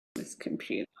this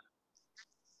computer.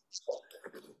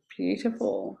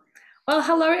 Beautiful. Well,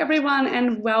 hello everyone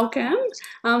and welcome.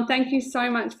 Thank you so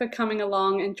much for coming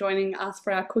along and joining us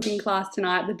for our cooking class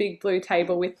tonight, the Big Blue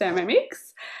Table with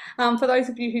Thermomix. For those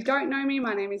of you who don't know me,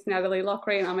 my name is Natalie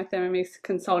Lockery and I'm a Thermomix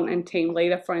consultant and team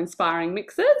leader for Inspiring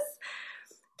Mixes.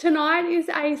 Tonight is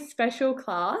a special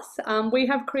class. We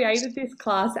have created this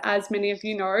class, as many of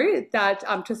you know, that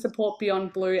to support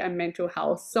Beyond Blue and mental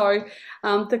health. So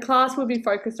the class will be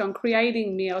focused on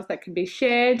creating meals that can be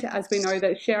shared, as we know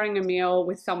that sharing a meal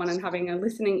with someone and having a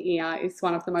listening ear is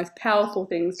one of the most powerful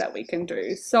things that we can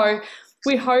do. So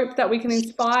we hope that we can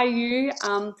inspire you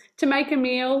to make a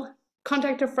meal,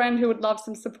 contact a friend who would love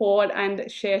some support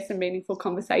and share some meaningful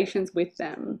conversations with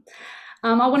them.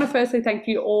 I want to firstly thank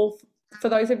you all for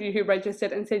those of you who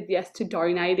registered and said yes to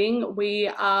donating. We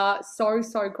are so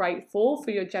grateful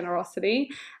for your generosity,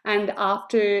 and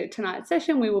after tonight's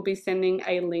session we will be sending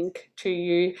a link to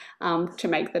you to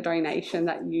make the donation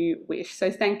that you wish.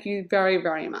 So thank you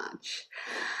very much.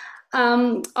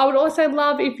 I would also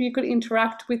love if you could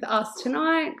interact with us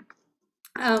tonight.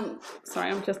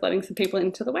 Sorry, I'm just letting some people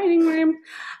into the waiting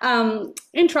room.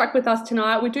 Interact with us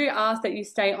tonight. We do ask that you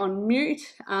stay on mute,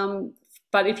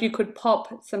 but if you could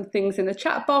pop some things in the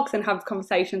chat box and have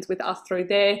conversations with us through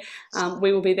there,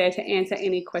 we will be there to answer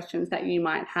any questions that you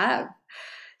might have.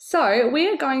 So we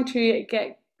are going to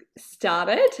get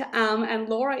started, and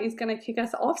Laura is going to kick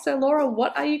us off. So Laura,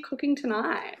 what are you cooking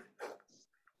tonight?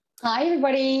 Hi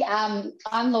everybody, I'm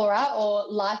Laura, or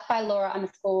Life by Laura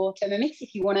 _Thermomix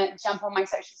if you want to jump on my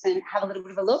socials and have a little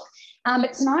bit of a look.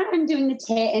 But tonight I'm doing the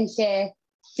tear and share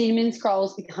cinnamon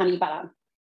scrolls with honey butter.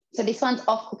 So this one's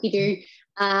off Cookie Doo.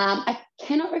 I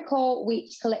cannot recall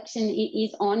which collection it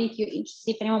is on. If you're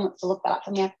interested, if anyone wants to look that up for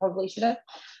me, I probably should have.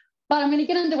 But I'm going to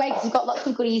get underway because we've got lots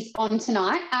of goodies on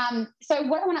tonight. So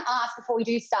what I want to ask before we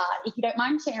do start, if you don't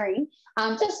mind sharing,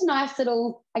 just a nice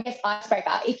little, I guess,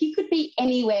 icebreaker. If you could be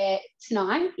anywhere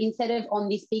tonight instead of on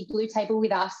this Big Blue Table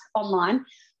with us online,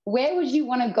 where would you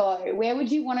want to go? Where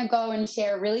would you want to go and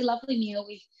share a really lovely meal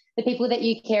with the people that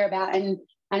you care about and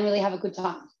really have a good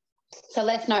time? So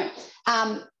let us know.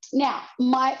 Now,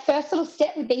 my first little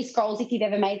step with these scrolls, if you've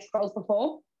ever made scrolls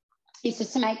before, is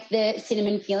just to make the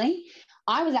cinnamon filling.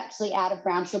 I was actually out of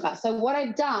brown sugar. So what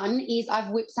I've done is I've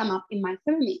whipped some up in my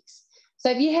Thermomix. So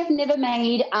if you have never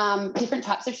made different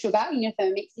types of sugar in your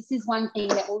Thermomix, this is one thing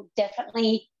that will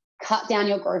definitely cut down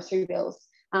your grocery bills.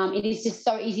 It is just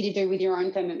so easy to do with your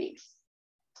own Thermomix.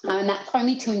 And that's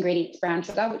only 2 ingredients, brown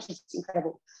sugar, which is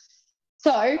incredible.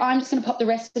 So I'm just going to pop the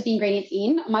rest of the ingredients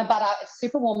in. My butter is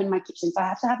super warm in my kitchen, so I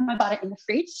have to have my butter in the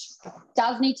fridge. It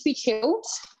does need to be chilled.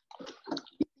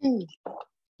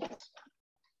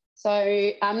 So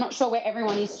I'm not sure where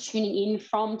everyone is tuning in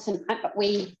from tonight, but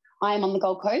I am on the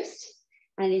Gold Coast,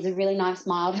 and it is a really nice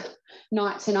mild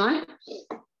night tonight.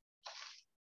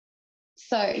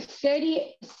 So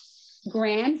 30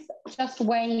 grams, just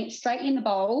weighing it straight in the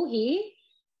bowl here.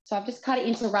 So I've just cut it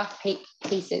into rough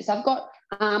pieces. So I've got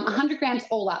 100 grams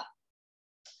all up,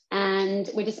 and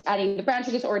we're just adding the brown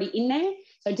sugar's already in there,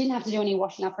 so I didn't have to do any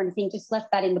washing up or anything, just left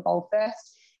that in the bowl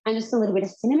first, and just a little bit of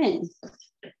cinnamon.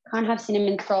 Can't have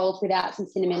cinnamon scrolls without some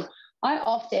cinnamon. I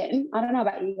don't know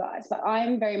about you guys, but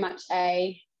I'm very much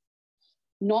a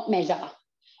not measure,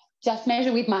 just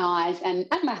measure with my eyes and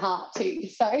my heart too.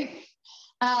 So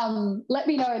let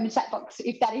me know in the chat box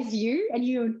if that is you and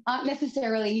you aren't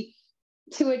necessarily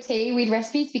to a T with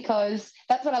recipes, because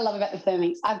that's what I love about the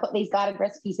Thermomix. I've got these guided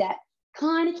recipes that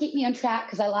kind of keep me on track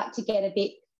because I like to get a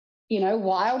bit,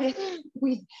 wild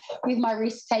with my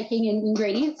risk-taking and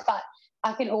ingredients, but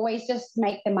I can always just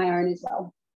make them my own as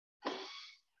well.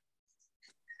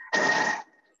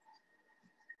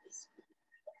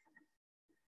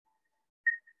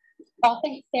 Oh,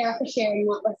 thanks, Sarah, for sharing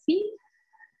that recipe.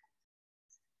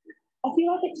 I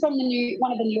feel like it's from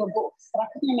one of the newer books, but I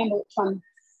couldn't remember which one.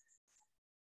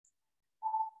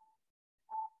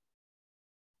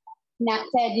 Nat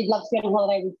said you'd love to be on a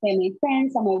holiday with family and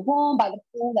friends, somewhere warm by the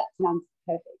pool. That sounds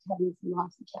perfect. Having some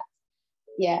nice chat.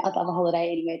 Yeah, I'd love a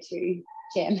holiday anywhere too,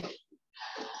 Jem.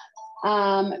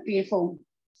 Beautiful.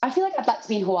 I feel like I'd like to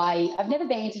be in Hawaii. I've never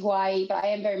been to Hawaii, but I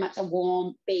am very much a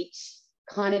warm beach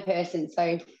kind of person.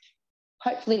 So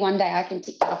hopefully one day I can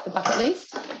tick that off the bucket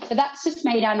list. So that's just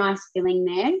made our nice filling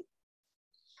there.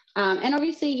 And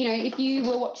obviously, if you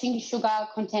were watching sugar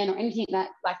content or anything like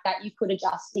that, you could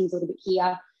adjust things a little bit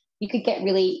here. You could get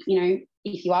really,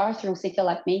 if you are a thrill seeker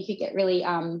like me, you could get really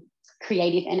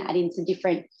creative and add in some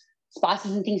different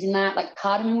spices and things in that. Like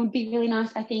cardamom would be really nice,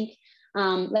 I think.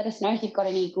 Let us know if you've got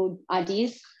any good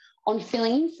ideas on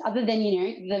fillings other than,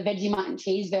 the Vegemite and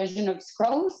cheese version of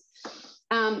scrolls.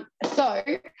 So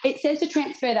it says to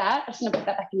transfer that. I shouldn't have put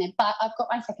that back in there, but I've got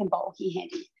my second bowl here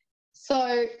handy.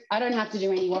 So I don't have to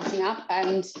do any washing up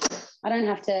and I don't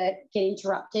have to get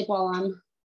interrupted while I'm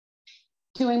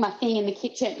doing my thing in the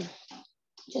kitchen.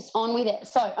 Just on with it.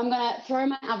 So I'm going to throw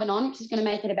my oven on, which is going to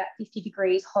make it about 50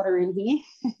 degrees hotter in here.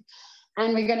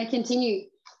 And we're going to continue.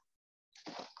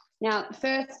 Now,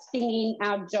 first thing in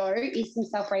our dough is some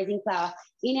self-raising flour.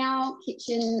 In our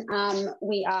kitchen,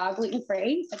 we are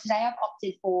gluten-free. So today I've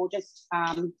opted for just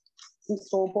some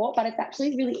store-bought, but it's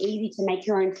actually really easy to make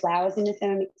your own flours in the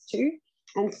Thermomix too,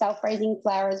 and self-raising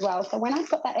flour as well. So when I've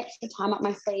got that extra time up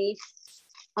my sleeve,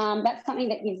 that's something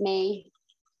that gives me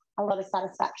a lot of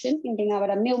satisfaction in being able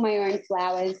to mill my own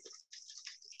flours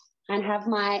and have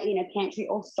my pantry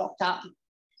all stocked up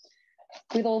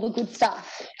with all the good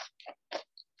stuff.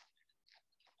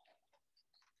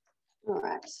 All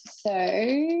right, so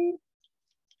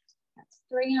that's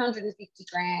 350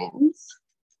 grams.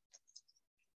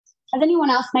 Has anyone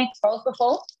else made rolls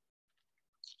before?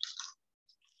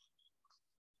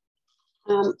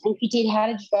 And if you did, how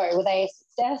did you go? Were they a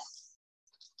success?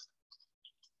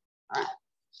 All right.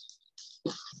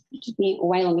 It took me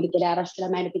way longer to get out. I should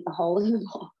have made a bigger hole in the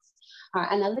box. All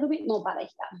right, and a little bit more butter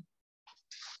here.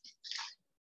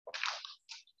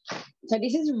 So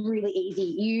this is really easy.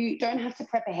 You don't have to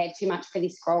prep ahead too much for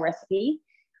this scroll recipe.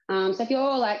 So if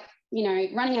you're like,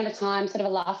 running out of time, sort of a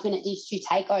last minute dish to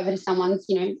take over to someone's,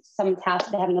 someone's house,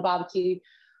 they're having a barbecue,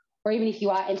 or even if you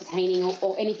are entertaining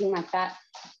or anything like that,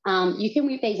 you can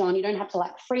whip these on. You don't have to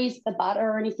like freeze the butter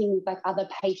or anything with like other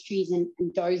pastries and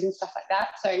doughs and stuff like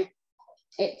that. So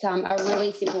it's a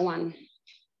really simple one.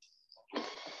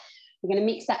 We're going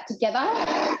to mix that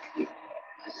together.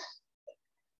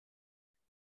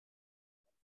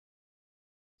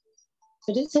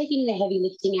 So just taking the heavy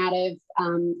lifting out of,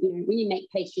 when you make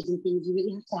pastries and things, you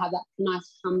really have to have that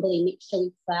nice crumbly mixture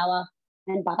with flour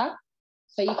and butter.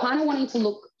 So you're kind of wanting to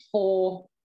look for,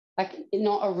 like,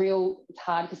 not a real, it's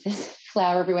hard because there's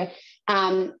flour everywhere,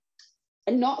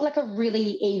 not like a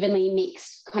really evenly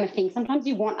mixed kind of thing. Sometimes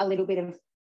you want a little bit of,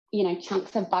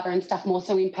 chunks of butter and stuff more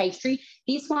so in pastry.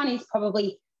 This one is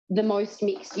probably the most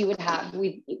mixed you would have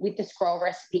with the scroll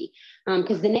recipe,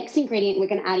 because the next ingredient we're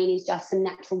going to add in is just some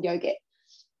natural yogurt.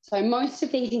 So most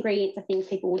of these ingredients are things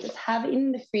people will just have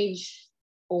in the fridge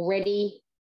already.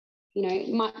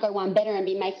 You might go one better and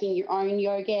be making your own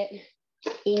yogurt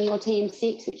in your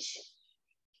TM6, which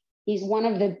is one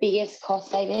of the biggest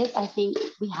cost savers I think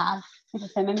we have with the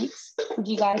Thermomix, would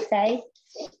you guys say?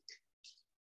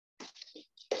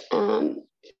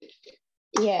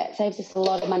 Yeah, it saves us a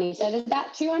lot of money. So there's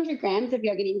about 200 grams of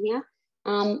yogurt in here,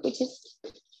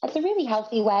 that's a really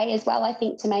healthy way as well, I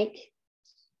think, to make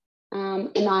a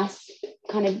nice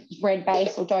kind of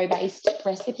bread-based or dough-based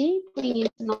recipe, putting in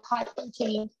some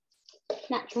high-protein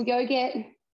natural yogurt.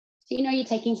 So you're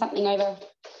taking something over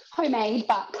homemade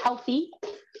but healthy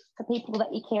for people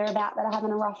that you care about that are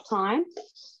having a rough time.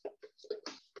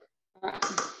 All right,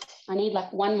 I need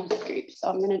like one more scoop, so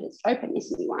I'm going to just open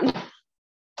this new one.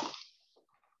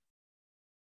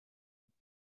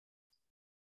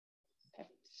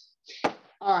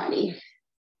 Alrighty.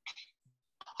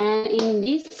 And in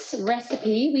this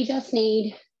recipe, we just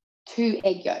need 2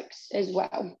 egg yolks as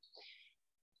well.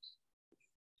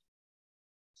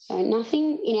 So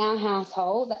nothing in our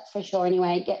household, that's for sure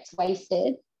anyway, gets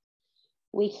wasted.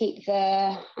 We keep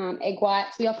the egg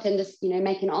whites. We often just,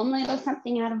 make an omelette or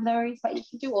something out of those, but you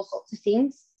can do all sorts of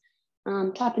things.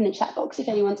 Type in the chat box if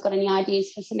anyone's got any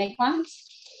ideas for some egg whites.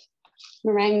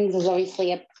 Meringues is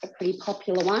obviously a pretty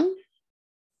popular one.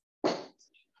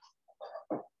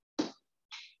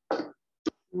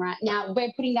 Right, now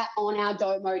we're putting that on our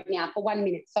dough mode now for 1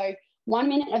 minute. So 1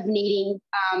 minute of kneading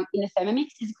in the Thermomix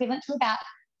is equivalent to about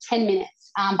 10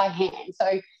 minutes by hand. So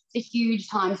it's a huge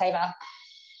time saver.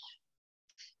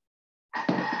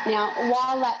 Now,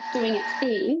 while that's doing its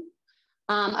thing,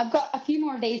 I've got a few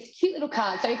more of these cute little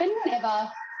cards. So if anyone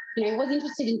ever, was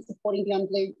interested in supporting Beyond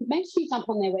Blue, make sure you jump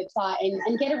on their website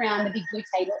and get around the Big Blue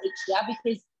table each year,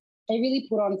 because they really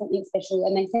put on something special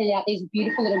and they send out these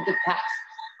beautiful little gift packs.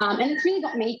 And it's really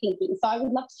got me thinking. So I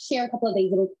would love to share a couple of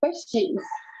these little questions.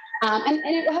 And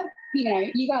it will help,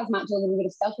 you guys might do a little bit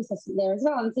of self-assessment there as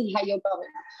well and see how you're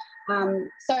going.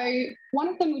 So one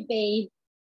of them would be,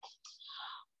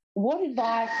 what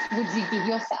advice would you give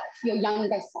yourself, your younger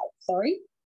self,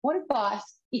 What advice,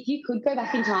 if you could go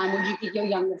back in time, would you give your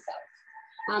younger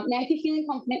self? Now, if you're feeling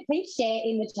confident, please share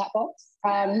in the chat box.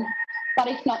 But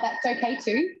if not, that's okay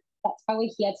too. That's why we're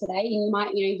here today. And you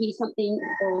might, hear something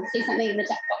or see something in the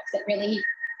chat box that really,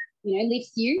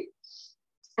 lifts you.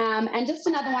 And just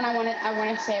another one I want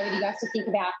to share with you guys to think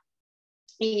about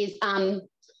is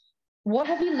what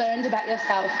have you learned about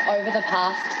yourself over the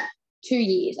past 2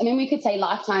 years? I mean, we could say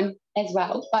lifetime as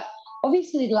well, but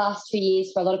obviously the last 2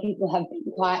 years for a lot of people have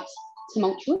been quite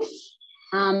tumultuous.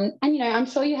 And, you know, I'm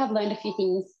sure you have learned a few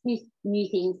things, new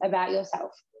things about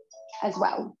yourself as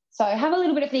well. So have a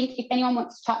little bit of think. If anyone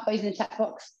wants to type those in the chat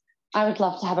box, I would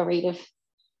love to have a read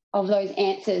of those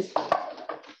answers.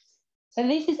 So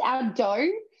this is our dough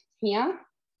here.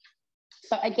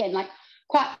 So again, like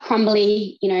quite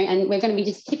crumbly, you know, and we're going to be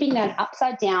just tipping that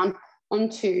upside down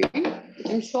onto, which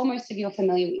I'm sure most of you are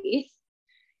familiar with,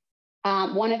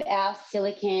 one of our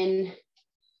silicone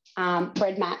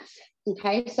bread mats.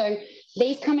 Okay, so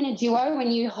these come in a duo.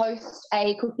 When you host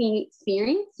a cooking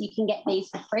experience, you can get these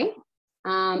for free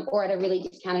or at a really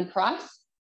discounted price.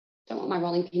 Don't want my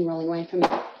rolling pin rolling away from me.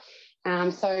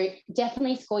 So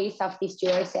definitely score yourself this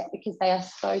duo set because they are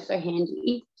so, so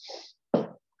handy.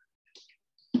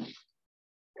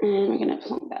 And we're going to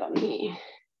plonk that on here.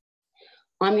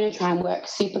 I'm going to try and work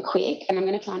super quick, and I'm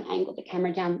going to try and angle the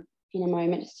camera down in a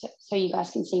moment so you guys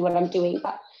can see what I'm doing.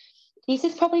 But this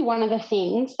is probably one of the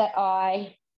things that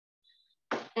I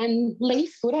am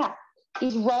least good at,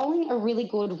 is rolling a really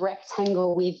good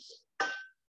rectangle with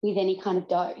any kind of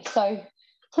dough. So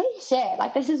please share.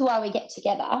 Like, this is why we get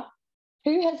together.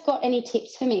 Who has got any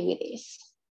tips for me with this?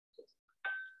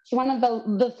 So one of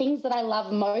the things that I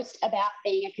love most about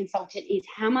being a consultant is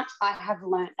how much I have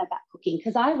learnt about cooking,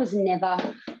 because I was never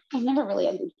really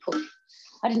a good cook.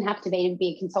 I didn't have to be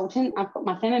a consultant. I've got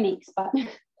my Thermomix, but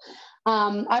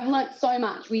I've learnt so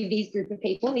much with these group of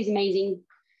people, these amazing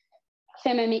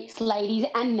Thermomix ladies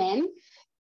and men.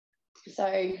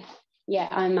 So yeah,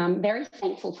 I'm very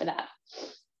thankful for that.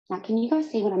 Now, can you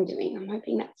guys see what I'm doing? I'm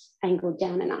hoping that's angled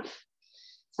down enough.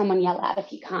 Someone yell out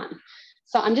if you can't.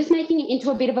 So I'm just making it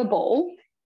into a bit of a ball.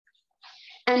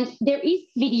 And there is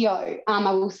video,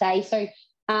 I will say. So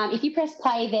if you press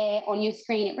play there on your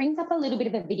screen, it brings up a little bit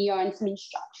of a video and some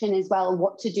instruction as well of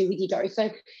what to do with your dough. So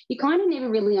you're kind of never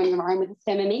really on your own with the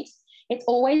Thermomix. It's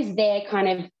always there kind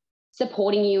of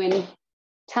supporting you and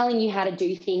telling you how to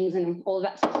do things and all of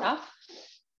that sort of stuff.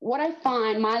 What I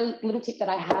find, my little tip that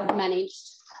I have managed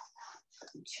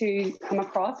to come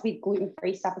across with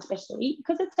gluten-free stuff especially,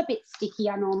 because it's a bit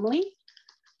stickier normally,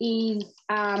 is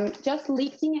just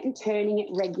lifting it and turning it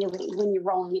regularly when you're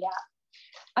rolling it out.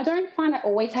 I don't find I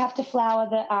always have to flour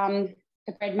the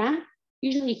bread mat.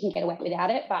 Usually you can get away without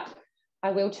it, but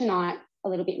I will tonight a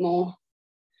little bit more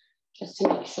just to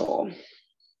make sure.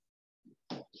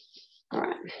 All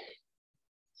right.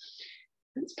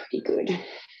 That's pretty good.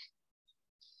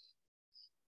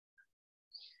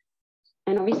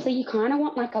 And obviously you kind of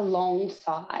want like a long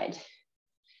side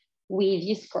with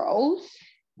your scrolls.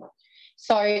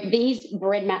 So these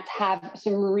bread mats have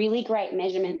some really great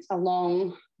measurements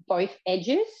along both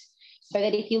edges, so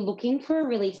that if you're looking for a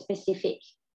really specific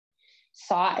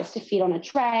size to fit on a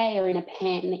tray or in a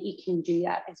pan, that you can do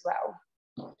that as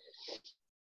well.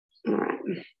 All right.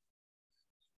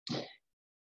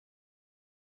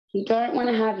 You don't want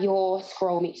to have your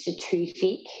scroll mixer too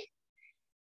thick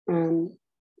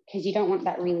because you don't want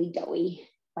that really doughy,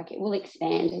 like it will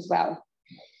expand as well.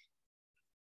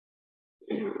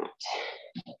 All right.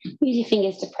 Use your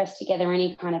fingers to press together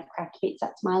any kind of cracked bits.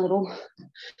 That's my little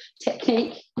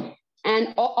technique.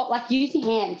 And like use your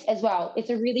hands as well. It's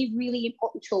a really, really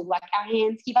important tool. Like our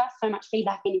hands give us so much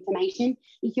feedback and information.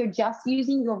 If you're just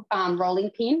using your rolling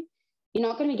pin, you're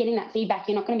not going to be getting that feedback.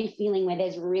 You're not going to be feeling where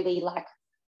there's really like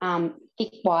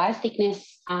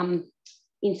thickness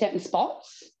in certain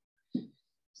spots.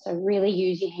 So really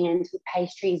use your hands with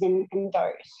pastries and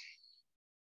doughs.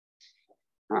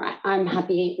 All right, I'm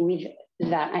happy with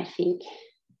that, I think.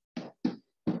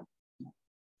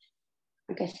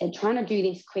 Like I said, trying to do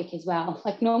this quick as well.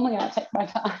 Like normally I take my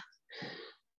time.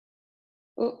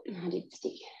 Oh, I did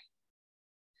stick.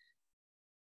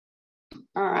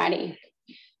 All righty.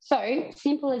 So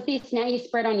simple as this. Now you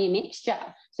spread on your mixture.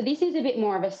 So this is a bit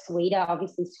more of a sweeter,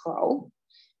 obviously, scroll.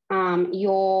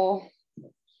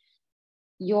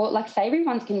 Your like savoury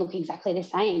ones can look exactly the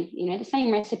same, you know, the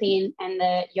same recipe and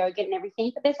the yogurt and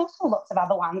everything, but there's also lots of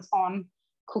other ones on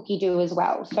Cookie Dough as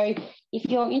well. So if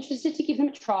you're interested to give them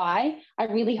a try, I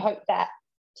really hope that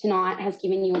tonight has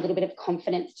given you a little bit of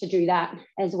confidence to do that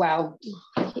as well. Oh,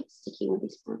 I keep sticking with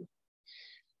this one.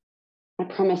 I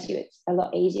promise you it's a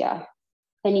lot easier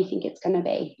than you think it's going to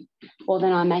be, or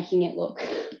than I'm making it look.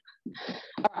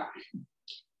 All right,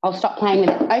 I'll stop playing with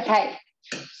it. Okay.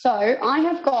 So I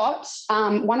have got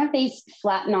one of these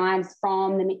flat knives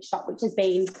from the mix shop, which has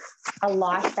been a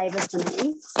lifesaver for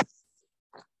me.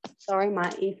 Sorry, my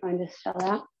earphone just fell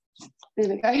out. There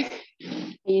we go.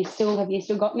 Have you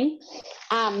still got me?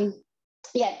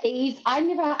 yeah, these I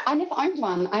never owned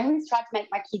one. I always tried to make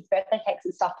my kids' birthday cakes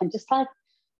and stuff, and just like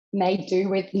made do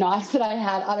with knives that I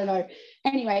had. I don't know.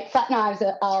 Anyway, flat knives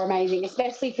are amazing,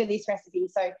 especially for this recipe.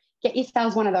 So get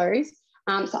yourselves one of those.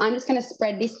 So I'm just going to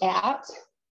spread this out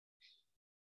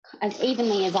as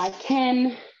evenly as I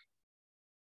can,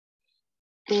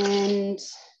 and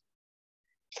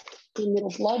in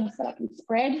little blobs that I can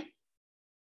spread.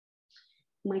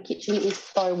 My kitchen is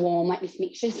so warm, like this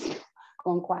mixture's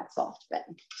gone quite soft, but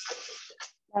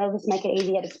that'll just make it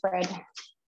easier to spread.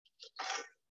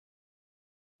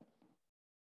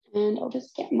 And I'll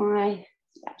just get my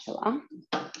spatula.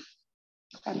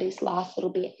 Grab this last little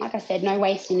bit. Like I said, no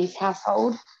waste in this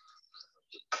household.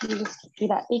 And just do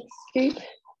that big scoop,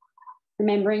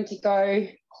 remembering to go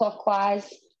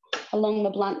clockwise along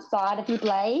the blunt side of your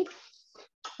blade.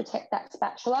 Protect that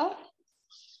spatula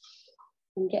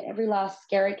and get every last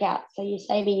skerrick out, so you're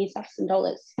saving yourself some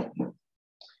dollars.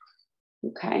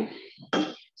 Okay.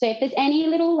 So if there's any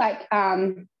little like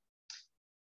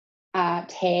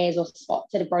tears or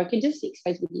spots that are broken, just fix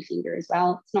those with your finger as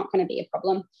well. It's not going to be a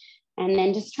problem. And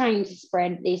then just trying to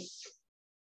spread this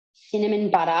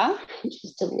cinnamon butter, which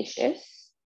is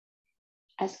delicious,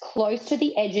 as close to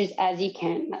the edges as you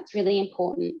can. That's really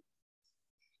important.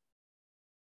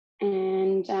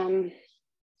 And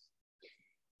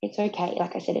it's okay.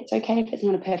 Like I said, it's okay if it's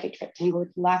not a perfect rectangle. If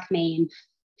you're like me and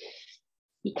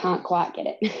you can't quite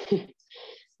get it.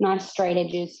 Nice straight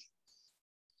edges.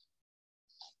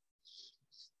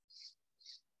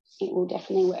 It will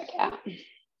definitely work out.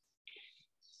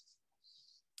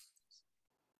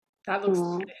 That looks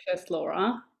delicious,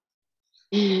 Laura.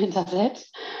 Does it?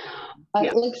 Yeah.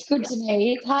 It looks good to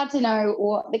me. It's hard to know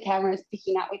what the camera is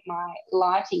picking up with my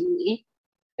lighting here.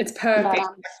 It's perfect.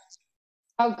 But,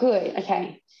 oh, good.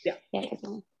 Okay. Yeah.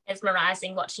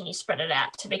 Mesmerising watching you spread it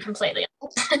out, to be completely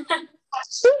honest.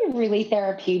 It's actually really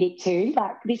therapeutic too.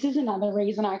 Like, this is another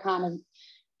reason I kind of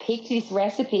picked this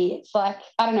recipe. It's like,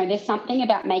 I don't know, there's something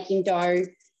about making dough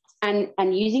and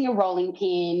using a rolling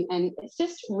pin, and it's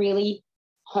just really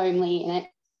homely, and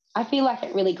I feel like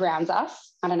it really grounds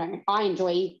us. I don't know. I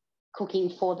enjoy cooking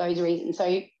for those reasons. So,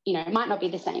 you know, it might not be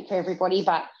the same for everybody,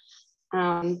 but,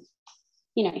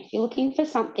 you know, if you're looking for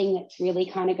something that's really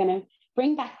kind of going to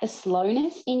bring back the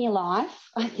slowness in your life,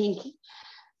 I think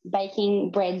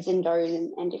baking breads and doughs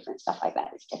and different stuff like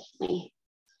that is definitely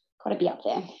got to be up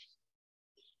there.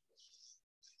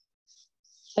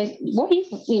 So what is,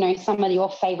 you know, some of your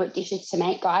favourite dishes to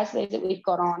make, guys, those that we've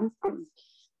got on? I'm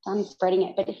done spreading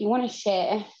it, but if you want to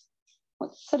share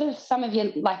what's sort of some of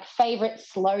your like favourite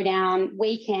slow down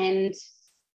weekend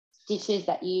dishes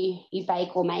that you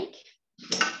bake or make.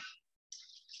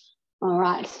 All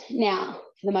right, now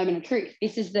for the moment of truth.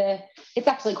 This is it's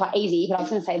actually quite easy, but I was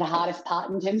going to say the hardest part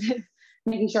in terms of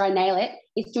making sure I nail it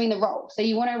is doing the roll. So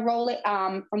you want to roll it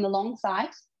from the long side,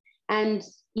 and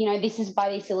you know, this is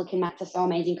why these silicone mats are so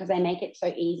amazing, because they make it so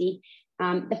easy.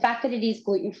 The fact that it is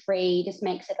gluten-free just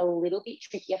makes it a little bit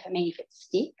trickier for me if it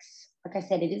sticks. Like I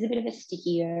said, it is a bit of a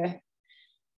stickier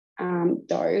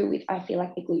dough with, I feel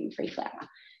like, the gluten-free flour.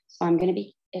 So I'm going to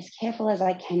be as careful as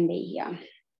I can be here.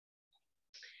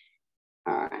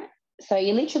 All right. So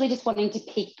you're literally just wanting to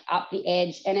pick up the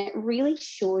edge, and it really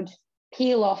should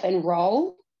peel off and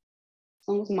roll, as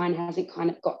long as mine hasn't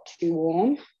kind of got too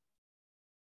warm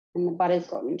and the butter's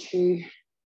gotten too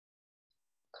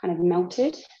kind of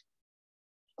melted.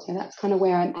 So that's kind of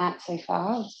where I'm at so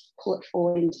far. I'll just pull it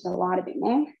forward into the light a bit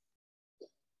more.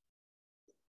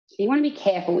 So you want to be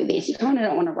careful with this. You kind of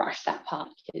don't want to rush that part,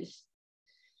 because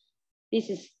this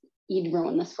is, you'd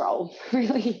ruin the scroll,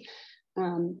 really,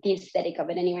 the aesthetic of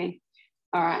it anyway.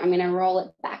 All right, I'm going to roll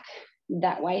it back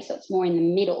that way so it's more in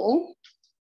the middle.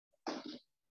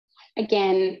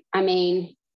 Again, I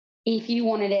mean, if you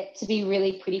wanted it to be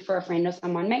really pretty for a friend or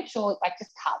someone, make sure, like,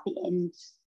 just cut the end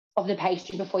of the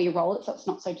pastry before you roll it so it's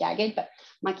not so jagged, but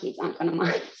my kids aren't going to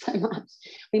mind so much.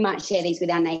 We might share these with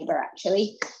our neighbour,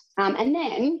 actually. And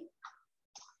then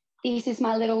this is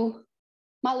my little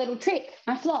trick,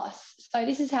 my floss. So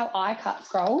this is how I cut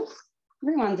scrolls.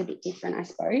 Everyone's a bit different, I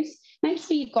suppose. Make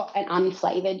sure you've got an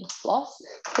unflavoured floss,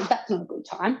 because that's not a good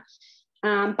time.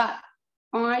 But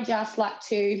I just like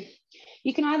to,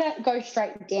 you can either go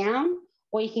straight down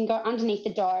or you can go underneath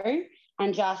the dough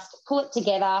and just pull it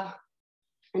together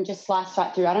and just slice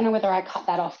right through. I don't know whether I cut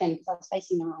that off then, because I was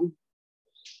facing the wrong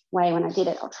way when I did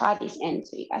it. I'll try this end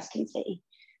so you guys can see.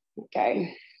 There we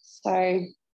go. So,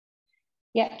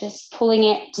 yeah, just pulling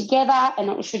it together, and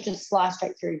it should just slice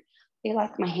straight through. I feel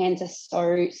like my hands are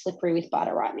so slippery with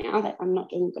butter right now that I'm not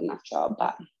doing a good enough job,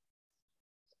 but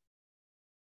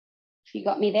if you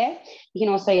got me there. You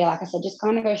can also, yeah, like I said, just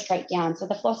kind of go straight down. So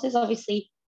the floss is obviously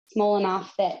small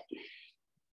enough that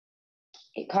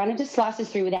it kind of just slices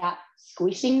through without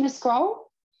squishing the scroll.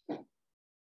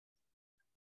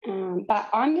 But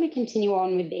I'm going to continue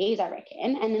on with these, I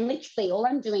reckon. And then literally all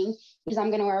I'm doing is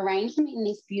I'm going to arrange them in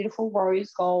this beautiful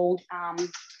rose gold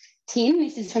tin.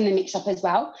 This is from the Mix Shop as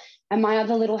well. And my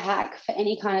other little hack for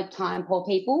any kind of time poor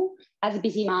people, as a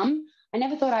busy mum, I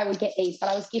never thought I would get these, but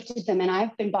I was gifted them and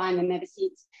I've been buying them ever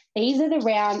since. These are the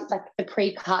round, like the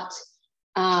pre-cut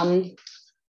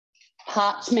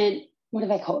parchment, what do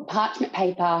they call it? Parchment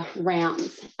paper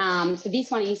rounds. So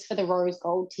this one is for the rose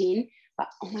gold tin. But,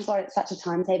 oh my God, it's such a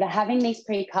time saver. Having these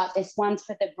pre-cut, there's ones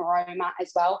for the aroma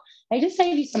as well. They just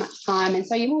save you so much time. And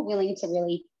so you're more willing to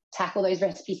really tackle those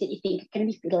recipes that you think are going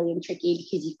to be fiddly and tricky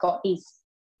because you've got these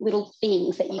little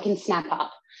things that you can snap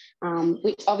up,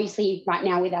 which obviously right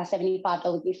now with our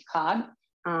 $75 gift card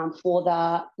for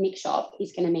the Mix Shop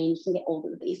is going to mean you can get all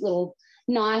of these little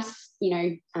nice,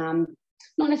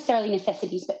 not necessarily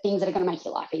necessities, but things that are going to make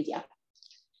your life easier.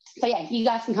 So, yeah, you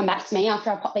guys can come back to me after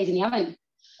I pop these in the oven.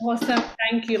 Awesome.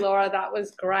 Thank you, Laura. That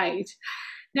was great.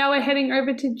 Now we're heading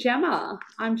over to Gemma.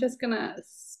 I'm just going to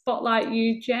spotlight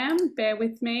you, Gem. Bear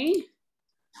with me.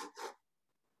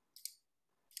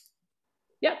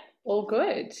 Yep, all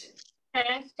good.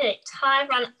 Perfect. Hi,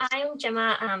 everyone. I'm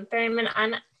Gemma Berryman.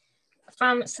 I'm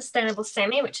from Sustainable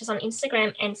Semi, which is on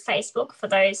Instagram and Facebook for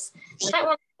those that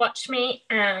want to watch me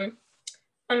on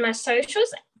my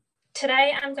socials.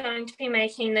 Today, I'm going to be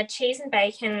making the cheese and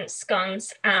bacon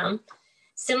scones.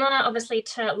 Similar, obviously,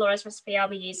 to Laura's recipe, I'll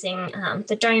be using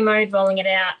the dough mode, rolling it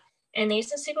out, and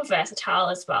these are super versatile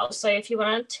as well. So if you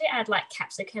wanted to add like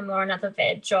capsicum or another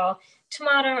veg or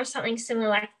tomato or something similar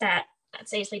like that,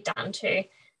 that's easily done too.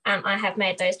 I have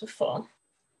made those before.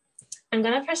 I'm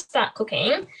going to press start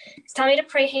cooking. It's time to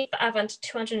preheat the oven to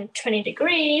 220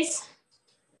 degrees.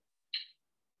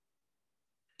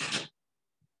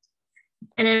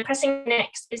 And then pressing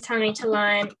next is telling me to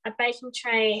line a baking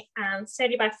tray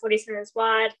 30 by 40 centimeters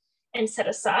wide and set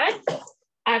aside.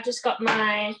 I've just got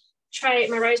my tray,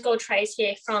 my rose gold trays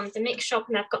here from the Mix Shop,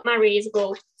 and I've got my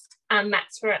reusable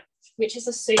mats for it, which is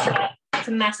it's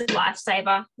a massive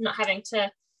lifesaver, not having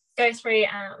to go through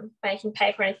baking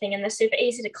paper or anything, and they're super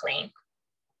easy to clean.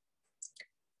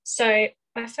 So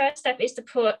my first step is to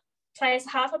place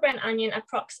half a brown onion,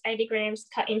 approx 80 grams,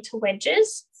 cut into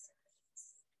wedges.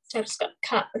 So I've just got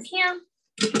cut with here.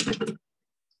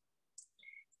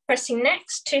 Pressing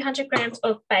next, 200 grams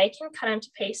of bacon cut into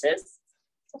pieces.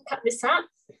 So I've cut this up.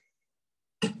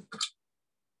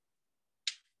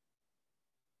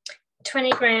 20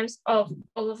 grams of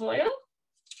olive oil.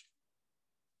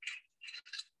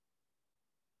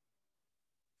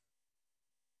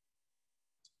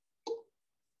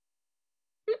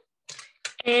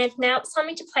 And now it's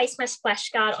time to place my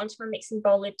splash guard onto my mixing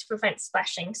bowl lid to prevent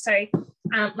splashing. So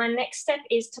my next step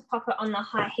is to pop it on the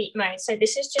high heat mode. So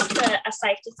this is just a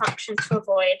safety function to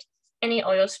avoid any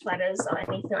oil splatters or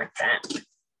anything like that.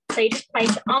 So you just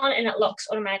place it on and it locks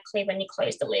automatically when you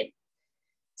close the lid.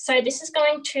 So this is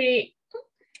going to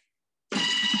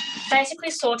basically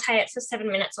saute it for 7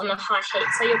 minutes on the high heat.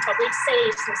 So you'll probably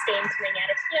see some steam coming out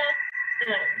of here.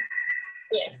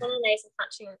 Yeah, one of the amazing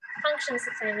functions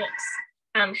the Thermomix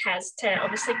has to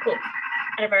obviously cook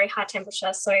at a very high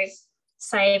temperature, so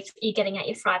save you getting out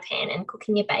your fry pan and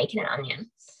cooking your bacon and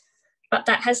onion. But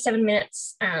that has 7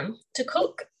 minutes to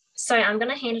cook, so I'm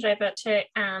going to hand it over to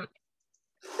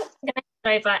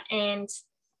and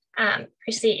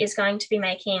Chrissy is going to be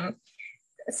making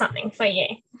something for you.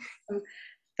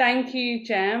 Thank you,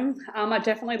 Jem. I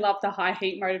definitely love the high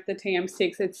heat mode of the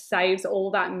TM6. It saves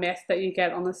all that mess that you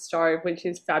get on the stove, which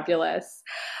is fabulous.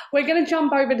 We're going to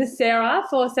jump over to Sarah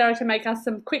for Sarah to make us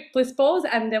some quick bliss balls,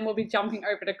 and then we'll be jumping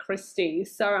over to Christy.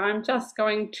 So I'm just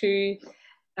going to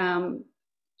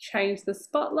change the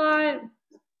spotlight.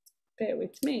 Bear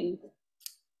with me.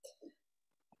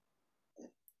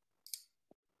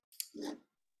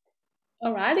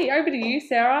 Alrighty, over to you,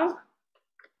 Sarah.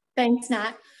 Thanks,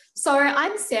 Nat. So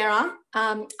I'm Sarah.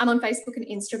 I'm on Facebook and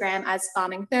Instagram as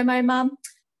Farming Thermo Mum.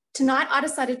 Tonight I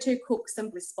decided to cook some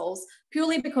bliss balls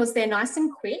purely because they're nice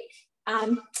and quick.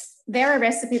 They're a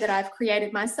recipe that I've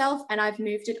created myself and I've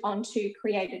moved it onto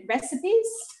created recipes.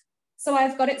 So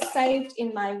I've got it saved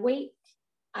in my week.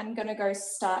 I'm going to go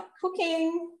start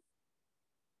cooking.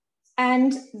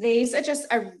 And these are just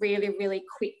a really, really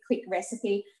quick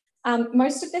recipe.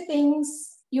 Most of the things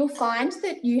you'll find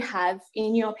that you have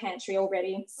in your pantry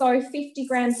already. So 50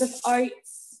 grams of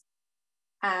oats,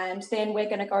 and then we're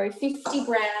going to go 50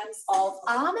 grams of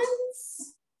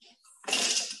almonds.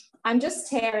 I'm just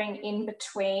tearing in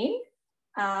between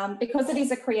Because it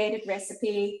is a created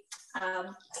recipe,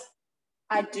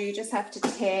 I do just have to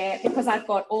tear, because I've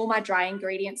got all my dry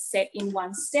ingredients set in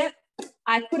one step.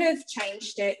 I could have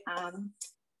changed it,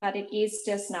 but it is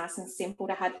just nice and simple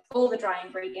to have all the dry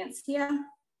ingredients here.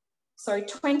 So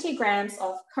 20 grams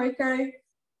of cocoa.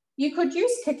 You could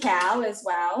use cacao as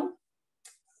well.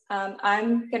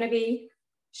 I'm going to be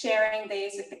sharing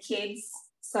these with the kids.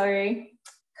 So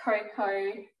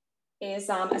cocoa is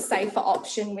a safer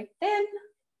option with them.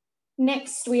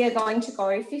 Next, we are going to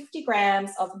go 50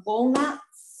 grams of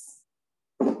walnuts.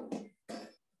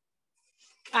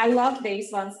 I love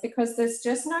these ones because there's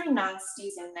just no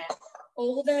nasties in there.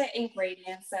 All the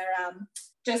ingredients are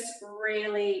just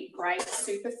really great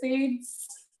superfoods.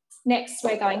 Next,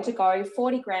 we're going to go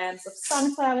 40 grams of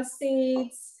sunflower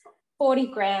seeds, 40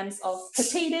 grams of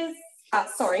pepitas,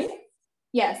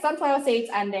 sunflower seeds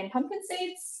and then pumpkin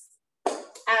seeds.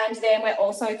 And then we're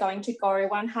also going to go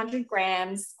 100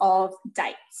 grams of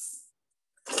dates.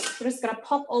 We're just going to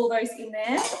pop all those in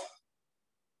there.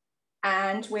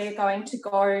 And we're going to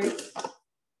go 6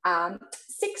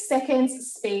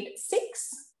 seconds, speed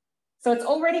 6. So it's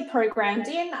already programmed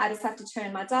in. I just have to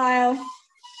turn my dial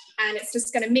and it's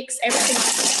just going to mix everything up.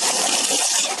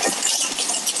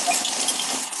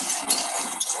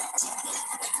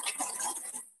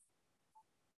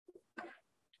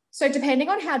 So depending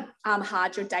on how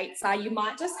hard your dates are, you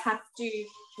might just have to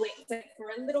blitz it for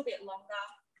a little bit longer.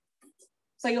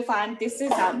 So you'll find this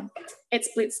is, it's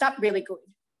blitzed up really good.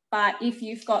 But if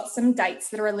you've got some dates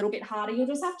that are a little bit harder, you'll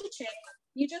just have to check.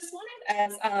 You just want it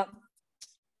as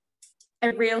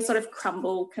a real sort of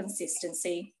crumble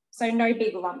consistency. So no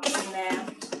big lumps in there.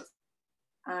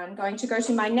 I'm going to go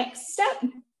to my next step.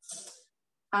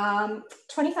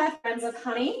 25 grams of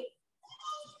honey.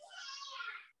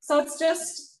 So it's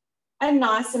just a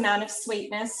nice amount of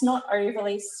sweetness, not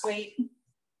overly sweet.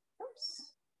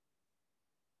 Oops.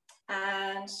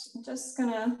 And I'm just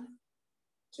gonna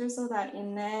drizzle that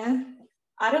in there.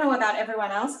 I don't know about everyone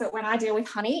else, but when I deal with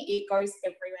honey, it goes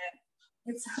everywhere.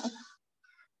 It's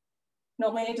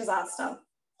normally a disaster.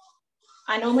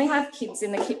 I normally have kids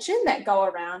in the kitchen that go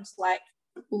around like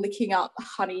licking up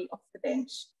honey off the bench.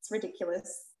 It's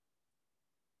ridiculous.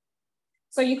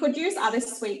 So you could use other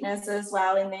sweeteners as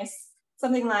well in this,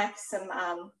 something like some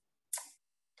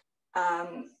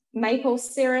maple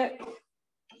syrup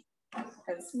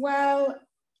as well.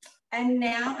 And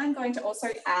now I'm going to also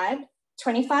add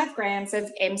 25 grams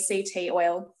of MCT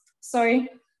oil. So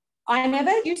I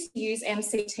never used to use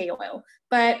MCT oil,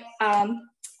 but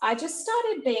I just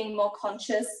started being more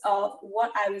conscious of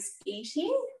what I was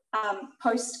eating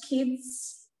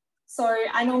post-kids. So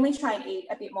I normally try and eat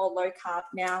a bit more low carb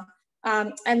now.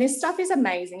 And this stuff is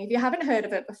amazing. If you haven't heard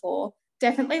of it before,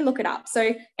 definitely look it up.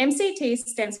 So MCT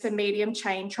stands for medium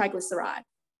chain triglyceride.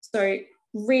 So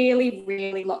really,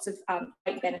 really lots of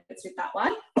great benefits with that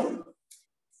one.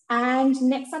 And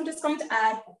next I'm just going to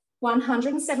add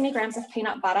 170 grams of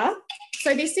peanut butter.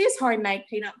 So this is homemade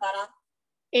peanut butter.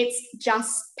 It's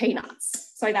just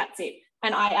peanuts. So that's it.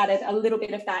 And I added a little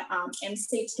bit of that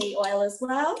MCT oil as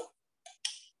well.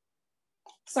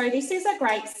 So this is a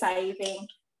great saving.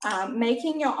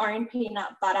 Making your own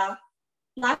peanut butter,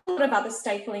 like a lot of other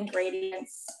staple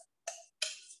ingredients.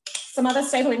 Some other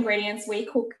staple ingredients we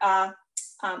cook are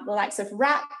the likes of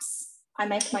wraps. I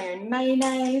make my own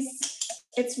mayonnaise.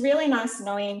 It's really nice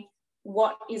knowing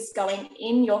what is going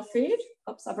in your food.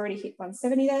 Oops, I've already hit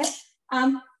 170 there.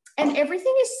 And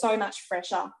everything is so much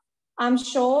fresher. I'm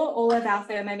sure all of our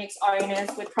Thermomix owners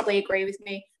would probably agree with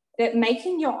me that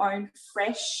making your own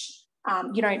fresh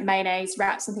mayonnaise,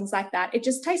 wraps and things like that, it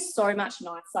just tastes so much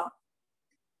nicer.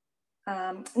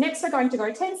 Next, we're going to go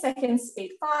 10 seconds,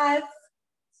 speed 5.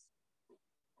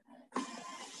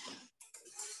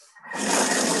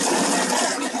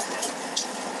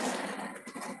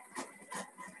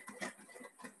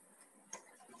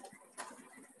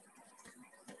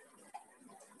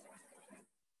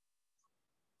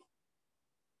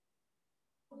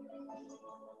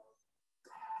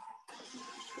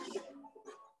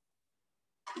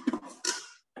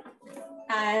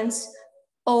 And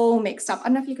all mixed up. I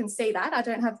don't know if you can see that. I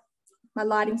don't have, my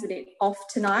lighting's a bit off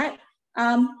tonight.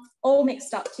 All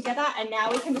mixed up together, and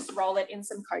now we can just roll it in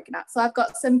some coconut. So I've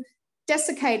got some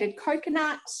desiccated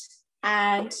coconut,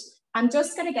 and I'm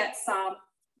just going to get some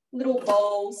little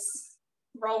balls,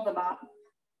 roll them up.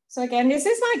 So again, this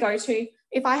is my go-to.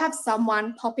 If I have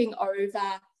someone popping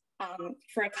over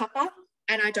for a cuppa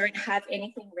and I don't have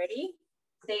anything ready,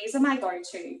 these are my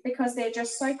go-to because they're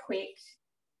just so quick.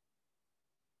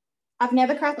 I've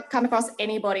never come across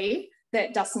anybody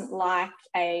that doesn't like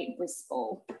a whisk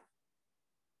ball.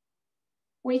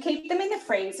 We keep them in the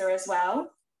freezer as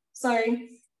well. So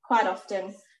quite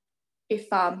often, if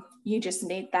you just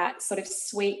need that sort of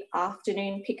sweet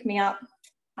afternoon pick-me-up,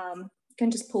 you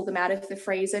can just pull them out of the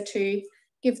freezer to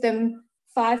give them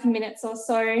 5 minutes or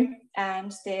so,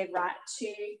 and they're right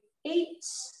to eat.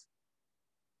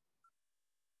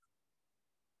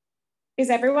 Is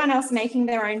everyone else making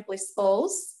their own bliss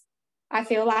balls? I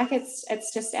feel like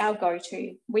it's just our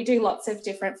go-to. We do lots of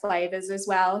different flavours as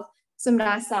well. Some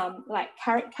nice like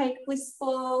carrot cake bliss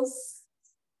balls.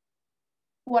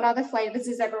 What other flavours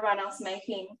is everyone else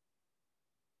making?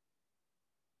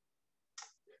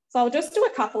 So I'll just do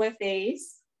a couple of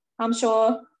these. I'm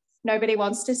sure nobody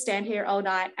wants to stand here all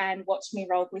night and watch me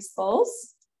roll bliss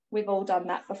balls. We've all done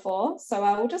that before. So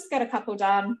I will just get a couple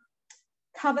done,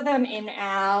 cover them in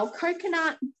our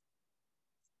coconut,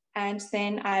 and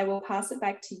then I will pass it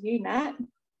back to you, Nat.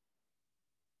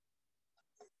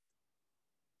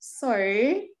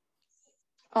 So,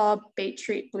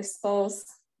 beetroot bliss balls.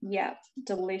 Yeah,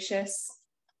 delicious.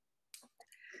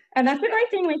 And that's a great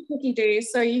thing with Cookie Do.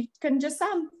 So you can just,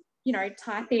 you know,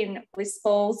 type in bliss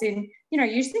balls in, you know,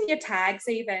 using your tags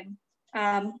even.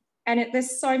 And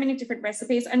there's so many different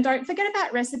recipes. And don't forget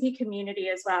about Recipe Community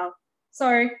as well.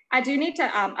 So I do need to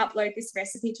upload this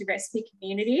recipe to Recipe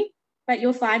Community, but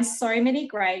you'll find so many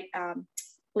great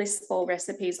bliss ball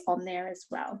recipes on there as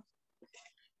well.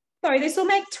 So this will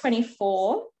make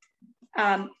 24,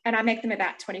 and I make them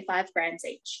about 25 grams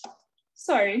each.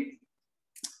 So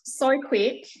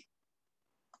quick.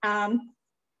 Yeah,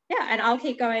 and I'll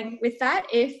keep going with that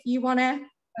if you want to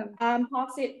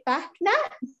pass it back,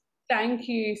 Nat. Thank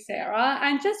you, Sarah.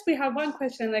 And just we have one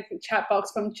question in the chat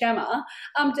box from Gemma,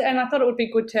 and I thought it would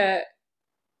be good to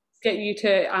get you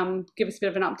to give us a bit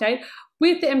of an update.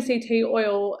 With the MCT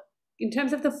oil, in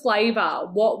terms of the flavour,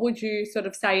 what would you sort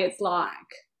of say it's like?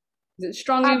 Is it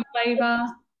strong in flavour?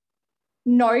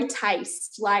 No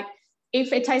taste. Like,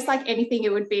 if it tastes like anything,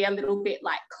 it would be a little bit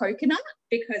like coconut,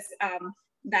 because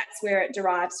that's where it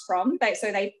derives from.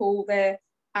 So they pull the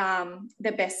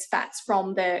best fats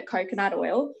from the coconut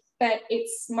oil, but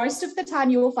it's most of the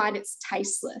time you will find it's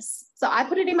tasteless. So I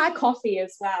put it in my coffee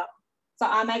as well. So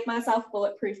I make myself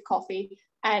bulletproof coffee,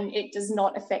 and it does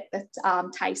not affect the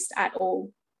taste at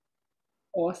all.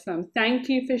 Awesome. Thank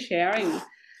you for sharing.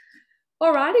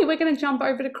 Alrighty, we're going to jump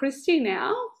over to Christy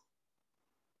now.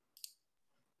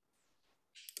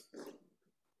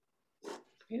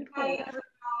 Beautiful. Hey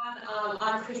everyone,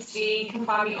 I'm Christy. You can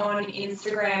find me on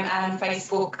Instagram and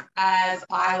Facebook as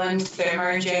Island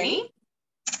Thermo Journey.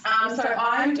 So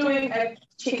I'm doing a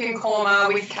chicken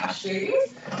korma with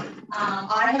cashews.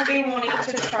 I have been wanting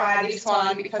to try this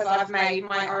one because I've made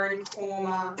my own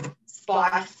korma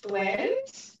spice blend.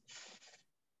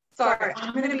 So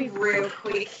I'm going to be real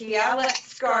quick here.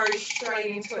 Let's go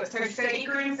straight into it. So 30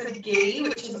 grams of ghee,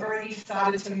 which has already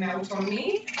started to melt on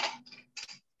me.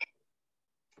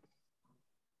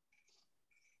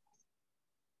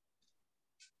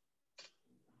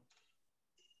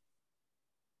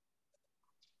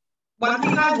 One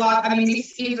thing I love, I mean,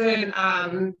 this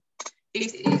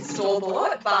is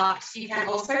store-bought, but you can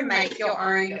also make your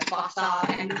own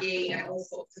butter and ghee and all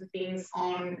sorts of things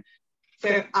with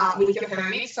your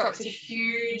Thermomix. So it's a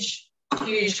huge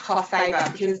cost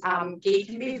saver because ghee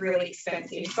can be really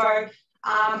expensive. So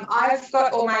I've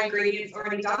got all my ingredients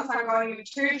already done. So I'm going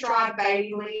with 2 dried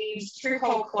bay leaves, 2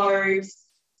 whole cloves,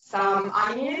 some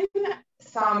onion,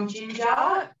 some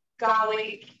ginger,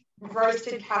 garlic,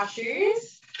 roasted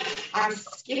cashews. I'm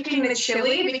skipping the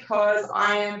chili because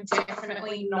I am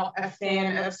definitely not a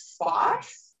fan of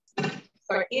spice.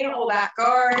 So in all that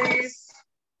goes.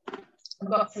 I've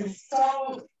got some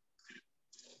salt.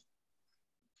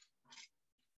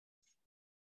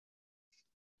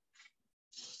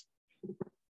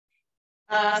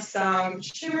 Some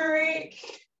turmeric.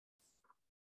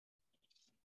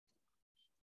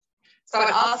 So I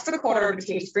asked for 1/4 of a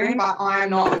teaspoon, but I'm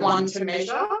not one to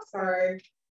measure, so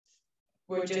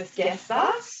we'll just guess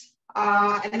that.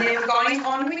 And then going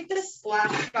on with the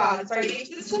splash guard. So this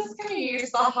is just going to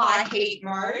use the high heat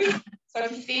mode. So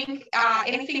if you think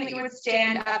anything that you would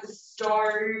stand at the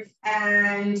stove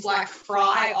and like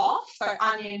fry off, so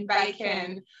onion,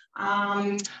 bacon,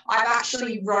 I've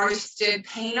actually roasted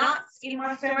peanuts in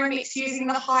my Thermomix using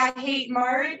the high heat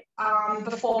mode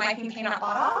before making peanut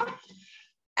butter,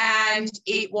 and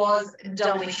it was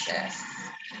delicious.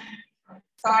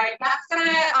 So that's going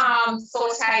to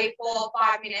saute for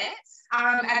 5 minutes,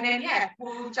 and then, yeah,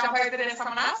 we'll jump over to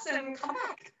someone else and come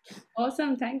back.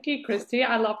 Awesome. Thank you, Christy.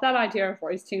 I love that idea of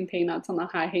roasting peanuts on the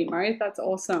high heat mode. That's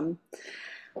awesome.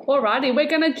 Alrighty, we're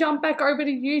going to jump back over to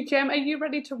you, Jem. Are you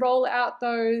ready to roll out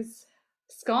those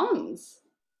scones?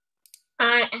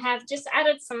 I have just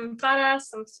added some butter,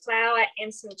 some flour,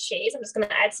 and some cheese. I'm just going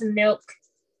to add some milk,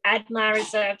 add my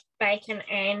reserved bacon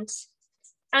and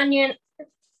onion,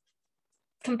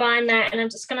 combine that, and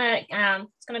I'm just going to,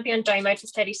 it's going to be on dough mode for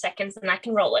 30 seconds, and I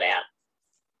can roll it out.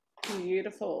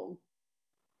 Beautiful.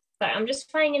 So I'm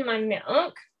just putting in my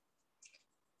milk.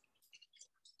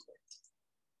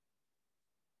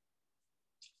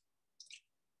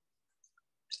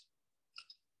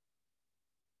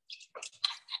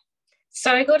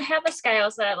 So good how the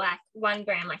scales are like 1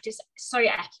 gram, like just so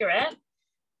accurate.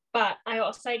 But I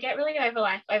also get really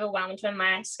overwhelmed when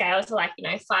my scales are like,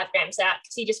 5 grams out,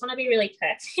 because you just want to be really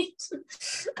perfect. So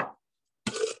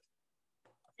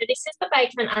this is the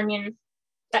bacon and onion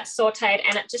that's sauteed,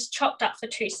 and it just chopped up for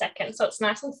 2 seconds. So it's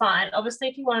nice and fine. Obviously,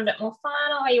 if you wanted it more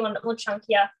finer or you wanted it more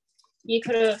chunkier, you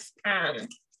could have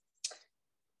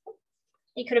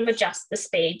adjusted the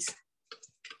speeds.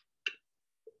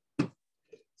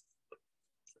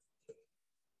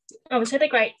 Obviously, the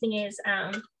great thing is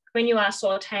when you are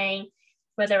sauteing,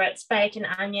 whether it's bacon,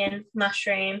 onion,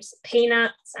 mushrooms,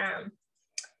 peanuts,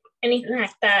 anything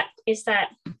like that, is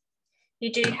that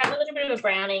you do have a little bit of a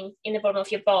browning in the bottom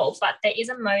of your bowl, but there is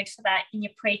a mode for that in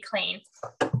your pre-clean,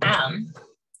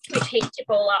 which heats your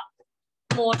bowl up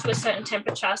more to a certain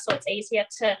temperature, so it's easier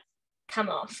to come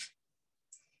off.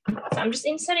 So I'm just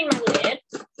inserting my lid,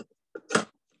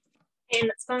 and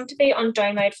it's going to be on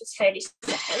dough mode for 30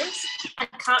 seconds. I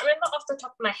can't remember off the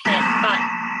top of my head, but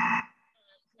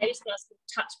maybe just going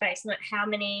to touch base on how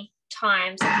many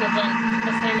times equivalent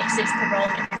the Thermomix is to roll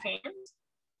in your hand.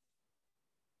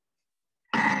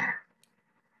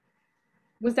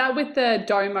 Was that with the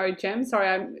dough mode, Gem? Sorry,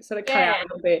 I sort of cut out a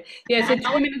little bit. Yeah, so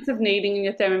 2 minutes of kneading in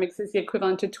your Thermomix is the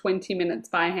equivalent to 20 minutes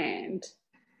by hand.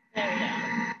 There we go.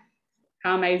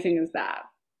 How amazing is that?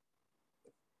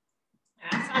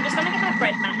 So I'm just going to get my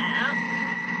bread mat out.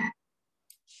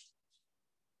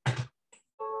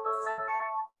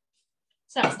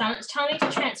 So it's done. It's time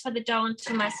to transfer the dough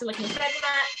onto my silicone bread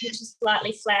mat, which is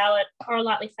lightly floured or a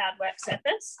lightly floured work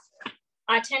surface.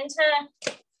 I tend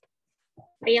to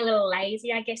be a little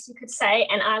lazy, I guess you could say,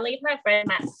 and I leave my bread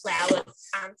mat floured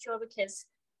pure because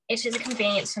it's just a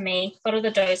convenience for me. A lot of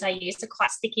the doughs I use are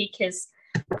quite sticky because,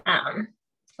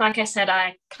 like I said,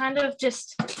 I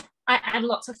add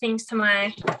lots of things to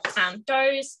my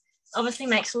doughs. Obviously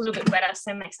makes it a little bit wetter,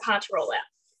 so it makes it hard to roll out.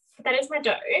 But that is my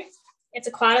dough. It's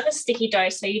quite a sticky dough,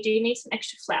 so you do need some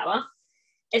extra flour.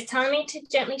 It's telling me to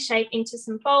gently shape into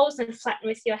some bowls and flatten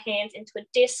with your hands into a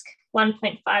disc,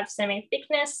 1.5 centimetre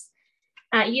thickness.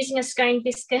 Using a scone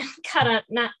biscuit cutter,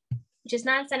 which is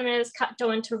 9 centimetres, cut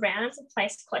dough into rounds and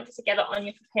place closer together on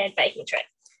your prepared baking tray.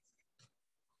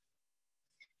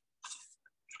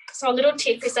 So a little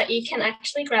tip is that you can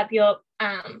actually grab your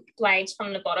blades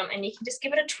from the bottom and you can just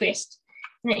give it a twist,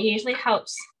 and it usually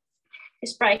helps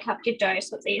just break up your dough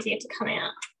so it's easier to come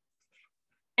out.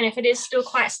 And if it is still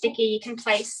quite sticky, you can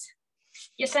place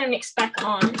your Thermomix back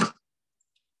on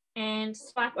and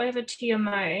swipe over to your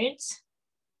modes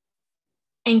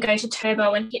and go to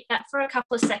turbo and hit that for a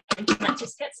couple of seconds, and that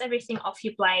just gets everything off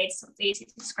your blades so it's easy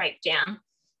to scrape down.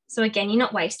 So again, you're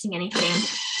not wasting anything.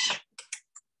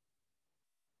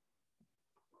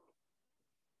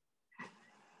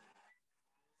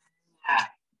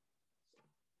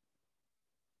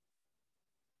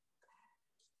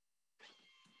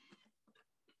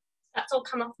 That's all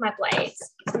come off my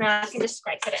blades. So now I can just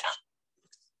scrape it out.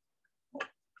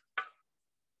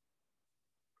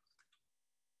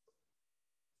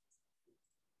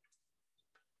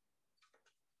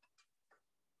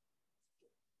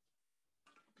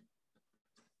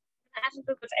 Add a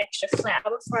little bit of extra flour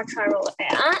before I try to roll it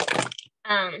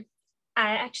out. I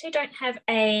actually don't have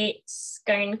a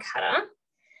scone cutter.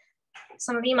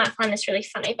 Some of you might find this really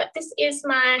funny, but this is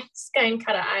my scone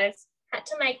cutter. I've had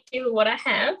to make do with what I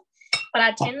have, but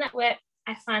I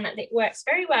find that it works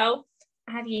very well.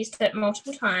 I have used it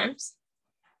multiple times.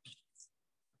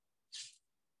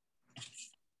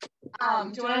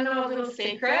 Do you want to know a little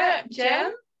secret,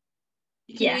 Jem?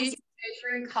 You can use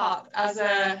your measuring cup as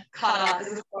a cutter,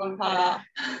 as a scone cutter.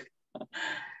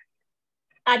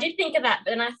 I did think of that,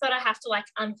 but then I thought I have to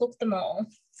unhook them all.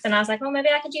 Then I was like, well, maybe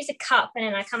I could use a cup, and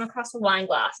then I come across a wine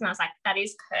glass, and I was like, that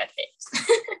is perfect.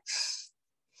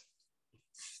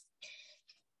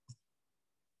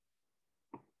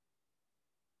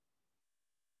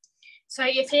 So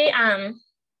if you,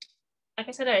 like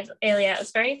I said earlier,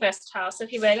 it's very versatile. So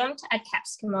if you were going to add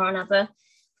capsicum or another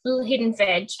little hidden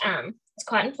veg, it's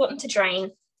quite important to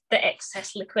drain the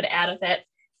excess liquid out of it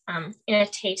in a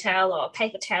tea towel or a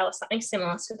paper towel or something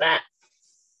similar to that.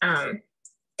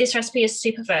 This recipe is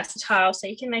super versatile, so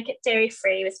you can make it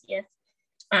dairy-free with your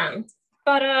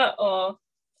butter or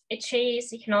a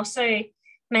cheese. You can also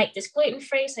make this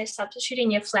gluten-free, so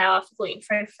substituting your flour for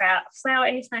gluten-free flour,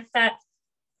 anything like that.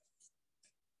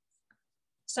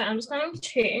 So I'm just going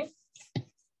to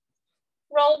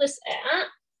roll this out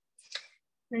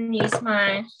and use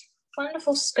my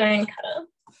wonderful scone cutter.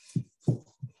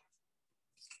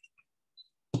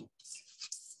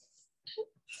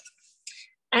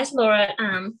 As Laura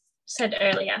said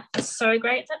earlier, it's so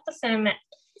great that the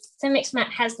Thermomix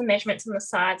mat has the measurements on the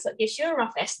side, so it gives you a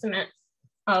rough estimate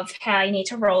of how you need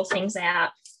to roll things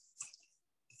out.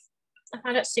 I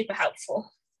find it super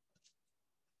helpful.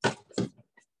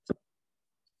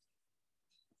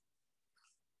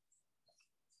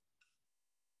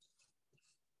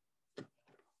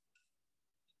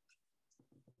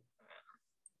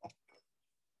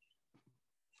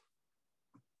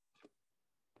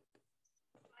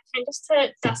 And just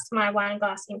to dust my wine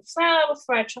glass in flour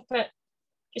before I chop it,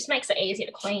 just makes it easier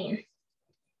to clean.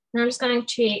 And I'm just going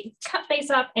to cut these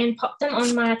up and pop them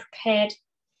on my prepared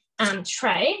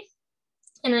tray.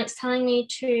 And it's telling me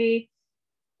to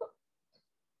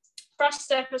brush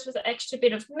surface with an extra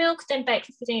bit of milk, then bake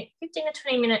for 15 to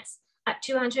 20 minutes at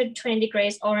 220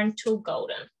 degrees or until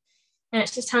golden. And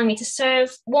it's just telling me to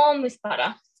serve warm with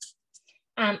butter.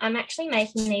 I'm actually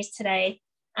making these today.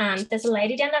 There's a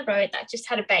lady down the road that just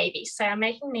had a baby, so I'm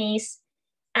making these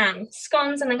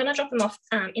scones, and I'm going to drop them off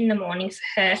in the morning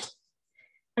for her.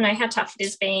 I know how tough it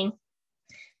is being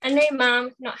a new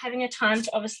mum, not having a time to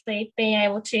obviously be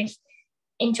able to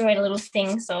enjoy the little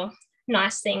things or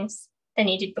nice things than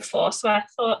you did before. So I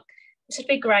thought this would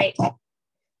be great,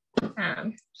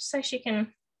 so she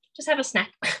can just have a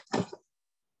snack.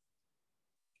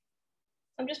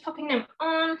 I'm just popping them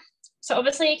on. So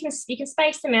obviously you can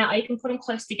space them out, or you can put them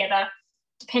close together,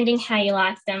 depending how you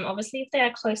like them. Obviously, if they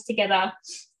are close together,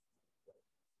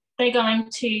 they're going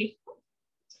to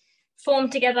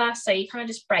form together, so you kind of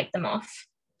just break them off.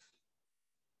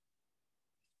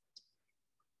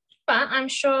 But I'm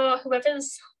sure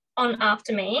whoever's on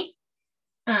after me,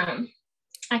 I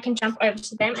can jump over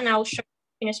to them and I'll show you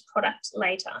the finished product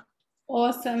later.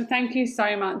 Awesome. Thank you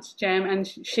so much, Jem. And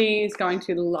she is going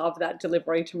to love that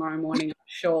delivery tomorrow morning, I'm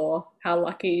sure. How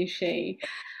lucky is she?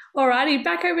 Alrighty,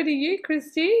 back over to you,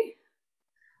 Christy.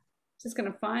 Just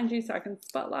going to find you so I can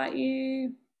spotlight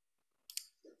you.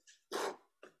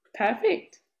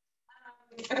 Perfect.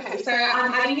 Okay, so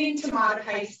I'm adding in tomato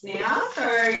paste now.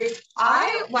 So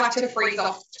I like to freeze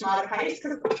off tomato paste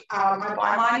because I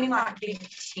buy mine in like big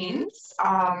tins.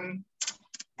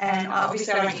 And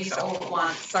obviously I don't use it all at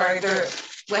once. So the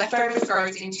leftovers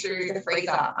goes into the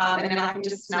freezer, and then I can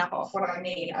just snap off what I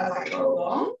need as I go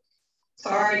along.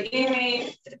 So in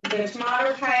with the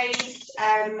tomato paste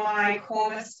and my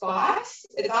korma spice.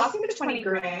 It's asking for 20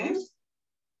 grams.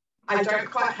 I don't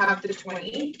quite have the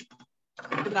 20,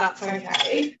 but that's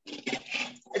okay.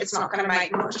 It's not going to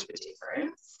make much of a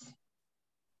difference.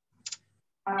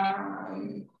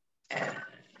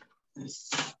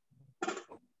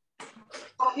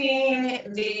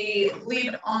 Popping the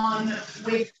lid on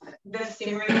with the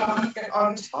simmering basket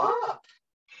on top.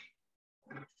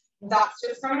 That's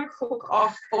just going to cook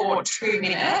off for 2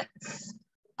 minutes.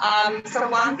 So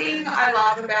one thing I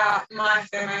love about my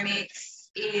Thermomix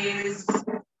is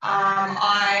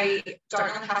I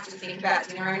don't really have to think about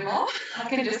dinner anymore. I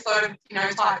can just sort of,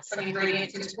 type some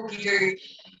ingredients into Cookie Doo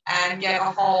and get a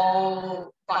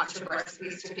whole bunch of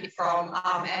recipes to pick from,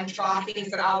 and try things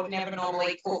that I would never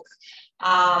normally cook.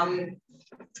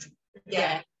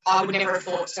 Yeah, I would never have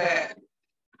thought to.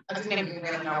 I didn't even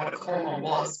really know what a korma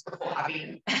was before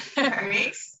having a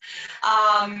mix.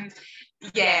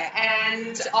 Yeah,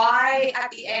 and I, at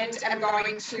the end, am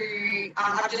going to,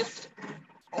 I've just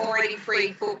already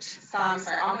pre-cooked some,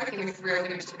 so I'm working with really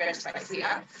limited veg space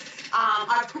here.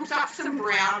 I've cooked up some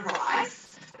brown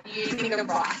rice using the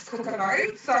rice cooker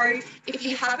mode. So if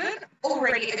you haven't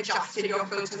already adjusted your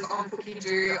filters on Cookie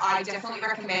Doo, I definitely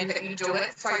recommend that you do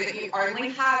it so that you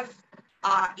only have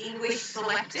English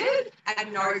selected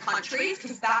and no countries,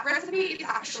 because that recipe is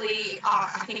actually,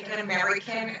 I think, an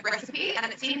American recipe, and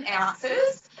it's in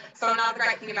ounces. So another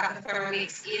great thing about the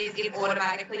Thermomix is it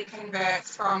automatically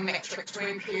converts from metric to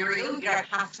imperial. You don't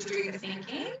have to do the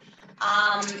thinking.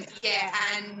 Yeah,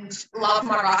 and love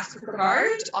my rice cooker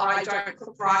mode. I don't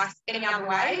cook rice any other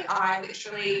way. I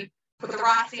literally put the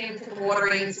rice in, put the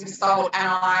water in, some salt, and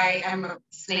I am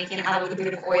sneaking out a little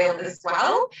bit of oil as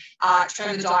well.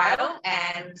 Turn the dial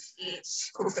and it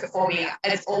cooks it for me.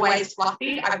 It's always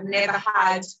fluffy. I've never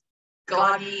had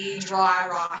gluggy, dry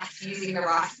rice using the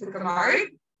rice cooker mode.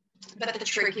 But the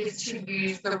trick is to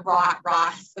use the right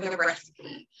rice for the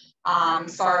recipe.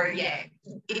 So yeah,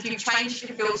 if you change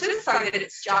your filters so that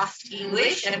it's just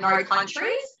English and no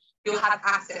countries, you'll have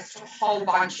access to a whole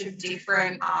bunch of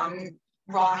different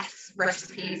rice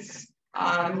recipes.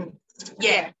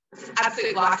 Yeah,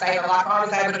 absolute lifesaver. Like I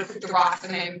was able to cook the rice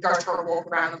and then go for a walk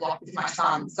around the block with my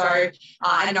son. So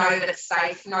I know that it's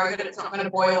safe, know that it's not going to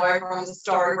boil over on the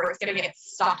stove or it's going to get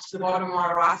stuck to the bottom of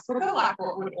my rice cooker like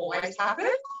what would always happen.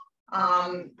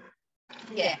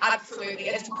 Yeah, absolutely.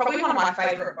 It's probably one of my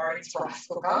favourite modes for rice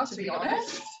cooker, to be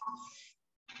honest.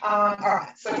 All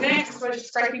right, so next we're just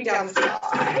scraping down the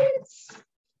sides.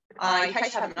 In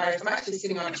case you haven't noticed, I'm actually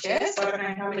sitting on a chair, so I don't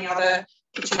know how many other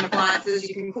kitchen appliances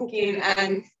you can cook in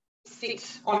and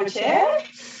sit on a chair.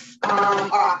 All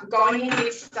right, going in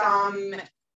with some,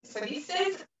 so this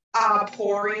says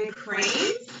pouring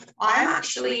cream. I'm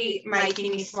actually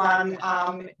making this one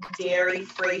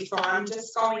dairy-free, so I'm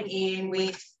just going in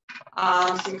with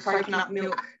some coconut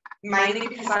milk, mainly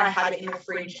because I had it in the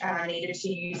fridge and I needed to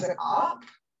use it up.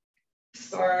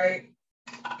 So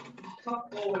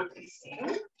pop all of this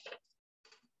in.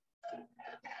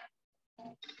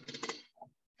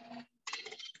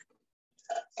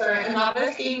 So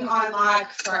another thing I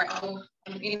like, sorry, I'm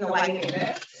in the way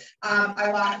there.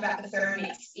 I like about the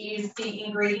Thermomix is the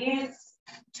ingredients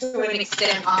to an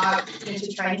extent are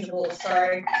interchangeable.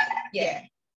 So yeah,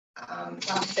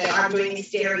 like I said, I'm doing this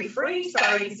dairy free.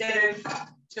 So instead of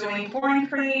doing pouring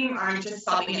cream, I'm just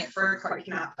subbing it for a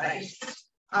coconut base.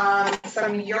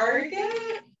 Some yogurt,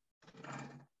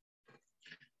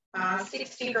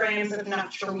 60 grams of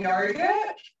natural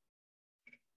yogurt,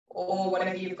 or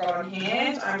whatever you've got on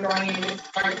hand. I'm going in with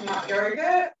coconut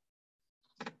yogurt.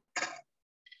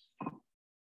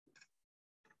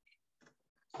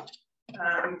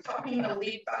 Popping the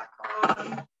lid back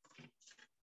on.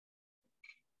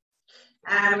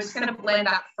 And I'm just going to blend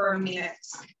that for a minute.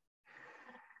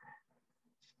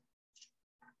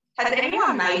 Has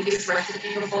anyone made this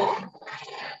recipe before?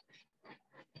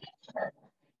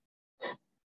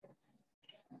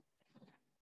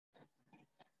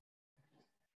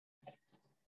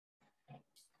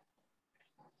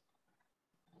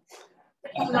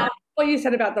 What you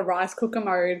said about the rice cooker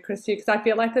mode, Christy, because I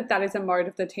feel like that is a mode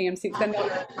of the TM6 that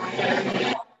not,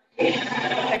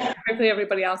 hopefully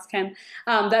everybody else can,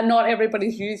 that not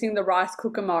everybody's using the rice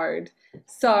cooker mode.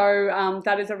 So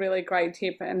that is a really great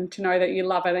tip, and to know that you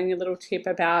love it, and your little tip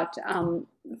about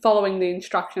following the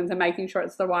instructions and making sure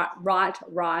it's the right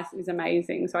rice is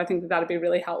amazing. So I think that would be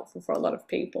really helpful for a lot of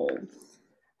people.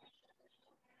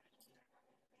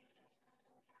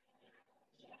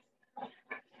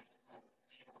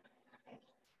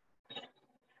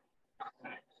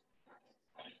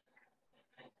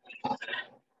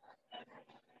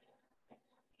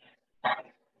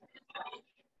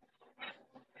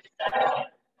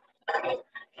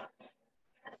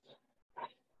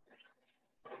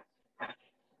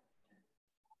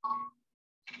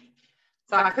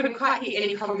 So I couldn't quite hear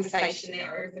any conversation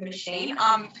there over the machine.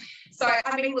 So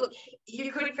I mean, look, you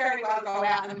could very well go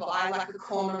out and buy like a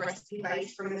corner recipe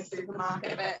base from the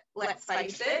supermarket, but let's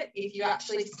face it, if you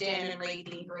actually stand and read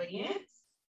the ingredients,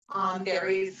 there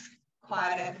is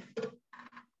quite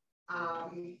a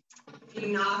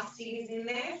few nasties in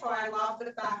there. So I love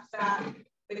the fact that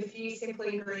with a few simple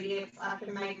ingredients, I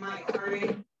can make my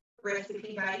own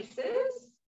recipe bases.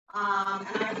 And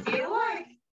I feel like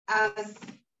as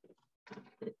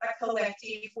a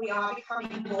collective, we are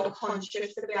becoming more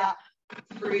conscious about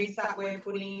foods that we're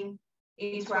putting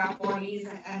into our bodies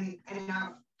and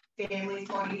our families'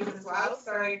 bodies as well.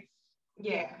 So,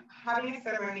 yeah, having a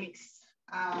Thermomix,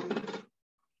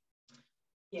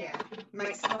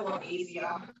 makes it a lot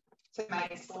easier to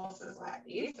make sauces like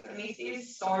this. And this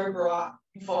is so bright,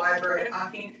 vibrant. I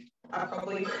think I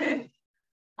probably could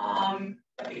a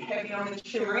bit heavy on the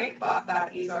turmeric, but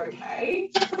that is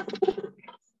okay.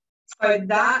 So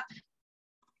that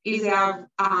is our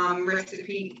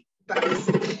recipe base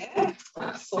there,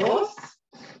 our sauce.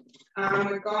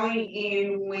 We're going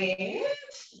in with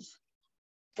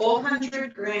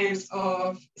 400 grams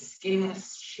of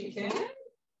skinless chicken.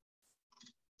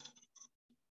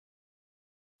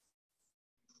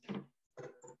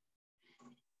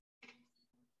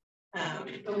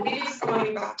 The lid is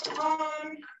going back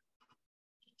on.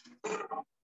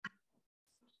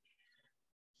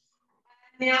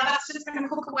 Now that's just going to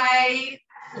cook away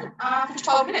for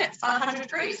 12 minutes on 100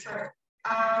 degrees for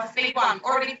speed one,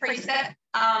 already preset.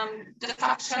 Just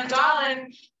have to turn the dial,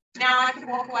 and now I can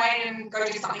walk away and go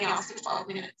do something else for 12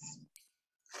 minutes.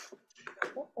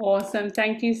 Awesome.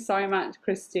 Thank you so much,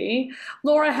 Christy.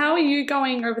 Laura, how are you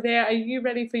going over there? Are you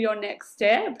ready for your next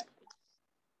step?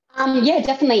 Yeah,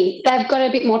 definitely. They've got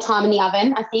a bit more time in the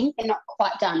oven, I think. They're not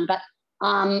quite done, but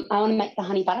I want to make the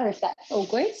honey butter if that's all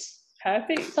good.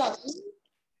 Perfect. So,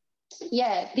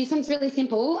 yeah, this one's really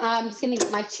simple. I'm just going to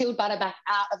get my chilled butter back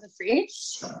out of the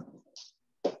fridge.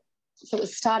 So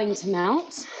it's starting to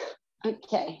melt.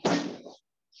 Okay.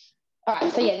 All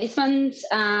right, so yeah, this one's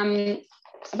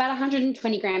about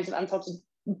 120 grams of unsalted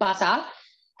butter.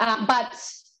 But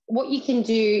what you can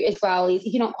do as well is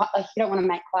if you're not quite, like, you don't want to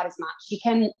make quite as much, you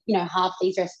can, halve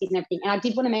these recipes and everything. And I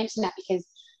did want to mention that because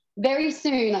very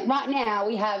soon, like right now,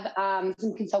 we have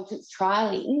some consultants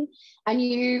trialing a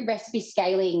new recipe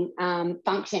scaling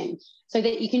function so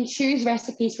that you can choose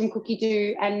recipes from Cookie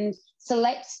Do and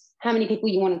select how many people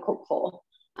you want to cook for.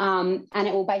 And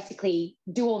it will basically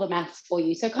do all the maths for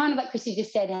you. So kind of like Chrissy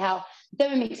just said, how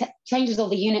Thermomix changes all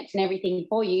the units and everything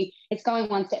for you, it's going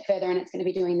one step further and it's going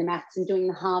to be doing the maths and doing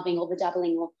the halving or the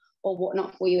doubling or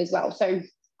whatnot for you as well. So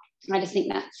I just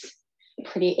think that's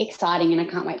pretty exciting and I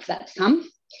can't wait for that to come.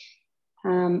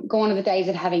 Gone are the days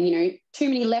of having, too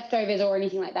many leftovers or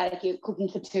anything like that if you're cooking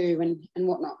for two and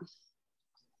whatnot.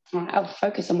 All right, I'll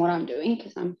focus on what I'm doing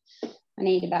because I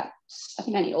need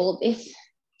all of this.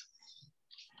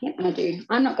 Yep, I do.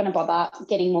 I'm not going to bother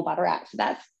getting more butter out. So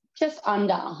that's just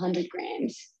under 100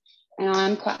 grams. And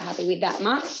I'm quite happy with that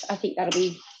much. I think that'll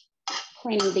be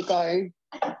plenty to go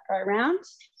around.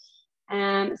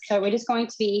 So we're just going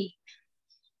to be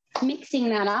mixing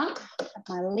that up with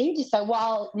my lid. So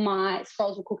while my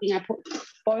scrolls were cooking, I put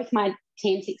both my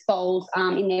TM6 bowls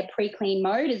in their pre-clean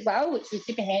mode as well, which was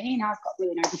super handy. Now I've got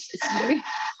really no dishes to do.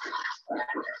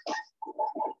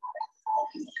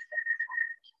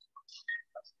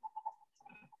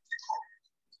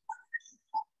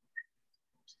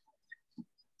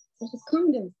 So just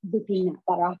kind of whipping that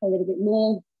butter up a little bit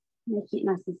more, making it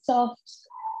nice and soft.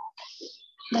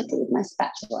 I'll do it with my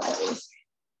spatula like this.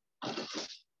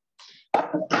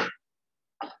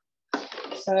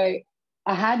 So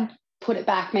I had put it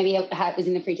back, maybe it was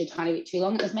in the fridge a tiny bit too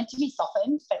long. It was meant to be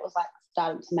softened, but it was like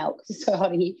starting to melt because it's so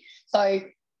hot in here. So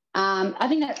I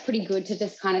think that's pretty good to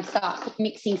just kind of start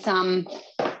mixing some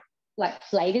like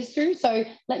flavors through. So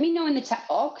let me know in the chat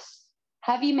box,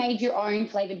 have you made your own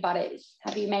flavored butters?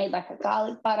 Have you made like a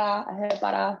garlic butter, a herb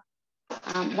butter?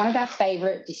 One of our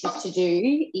favorite dishes to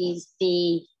do is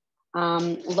the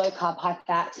low carb, high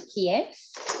fat Kiev.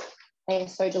 They are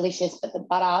so delicious, but the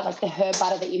butter, like the herb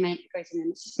butter that you make goes in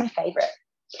them, it's just my favorite.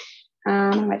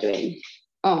 What am I doing?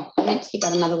 Oh, I meant to give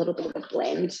that another little bit of a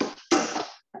blend.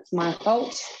 That's my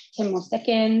fault. 10 more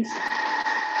seconds.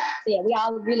 So yeah, we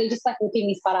are really just like whipping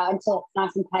this butter until it's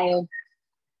nice and pale.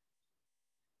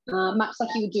 Much like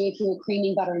you would do if you were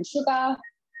creaming butter and sugar.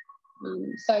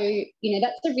 So,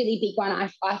 that's a really big one I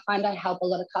find I help a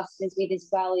lot of customers with as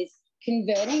well is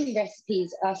converting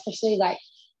recipes, especially like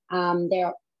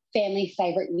their family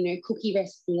favorite, cookie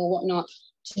recipe or whatnot,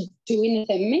 to do in the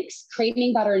Thermomix.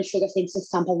 Creaming butter and sugar seems to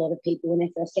stump a lot of people when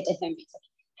they first get their Thermomix. Like,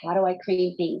 how do I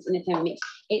cream things in the Thermomix?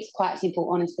 It's quite simple,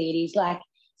 honestly. It is like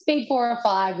speed 4 or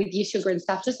 5 with your sugar and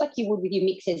stuff, just like you would with your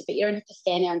mixers, but you don't have to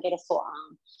stand there and get a sore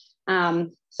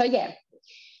arm. So yeah.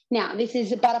 Now this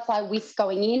is a butterfly whisk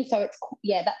going in, so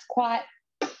that's quite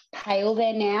pale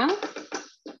there now.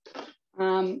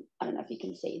 I don't know if you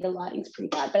can see, the lighting's pretty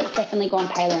bad, but it's definitely gone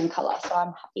paler in colour, so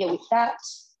I'm happy with that.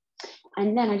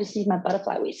 And then I just need my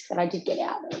butterfly whisk that I did get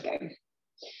out. There we go.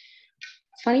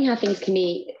 It's funny how things can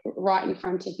be right in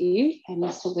front of you and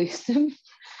you still lose them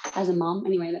as a mum.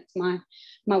 Anyway, that's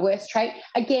my worst trait.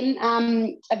 Again,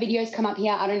 a video's come up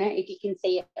here. I don't know if you can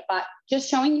see it, but just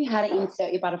showing you how to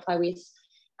insert your butterfly whisk.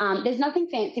 There's nothing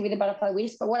fancy with a butterfly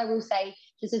whisk, but what I will say,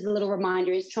 just as a little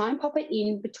reminder, is try and pop it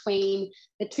in between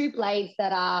the two blades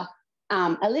that are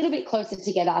a little bit closer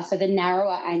together, so the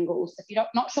narrower angles. If you're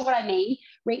not sure what I mean,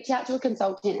 reach out to a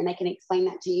consultant and they can explain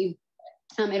that to you.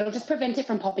 It'll just prevent it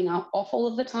from popping off all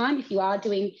of the time if you are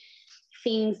doing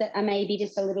things that are maybe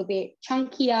just a little bit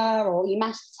chunkier or you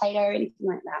mashed potato or anything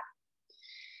like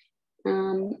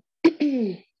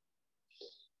that.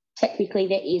 Technically,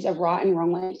 there is a right and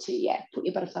wrong way to, put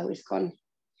your butterfly whisk on.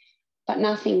 But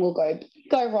nothing will go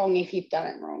wrong if you've done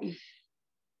it wrong.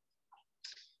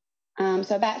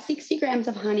 So about 60 grams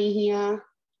of honey here.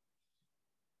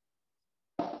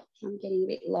 I'm getting a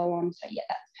bit low on, so yeah,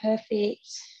 that's perfect.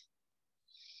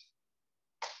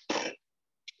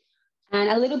 And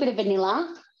a little bit of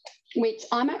vanilla, which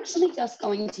I'm actually just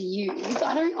going to use.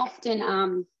 I don't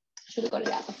often, should have got it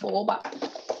out before, but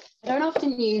I don't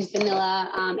often use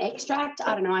vanilla extract.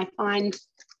 I don't know, I find,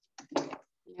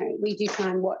 we do try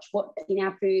and watch what's in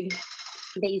our food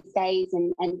these days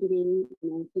and giving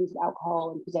things with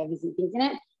alcohol and preservatives and things in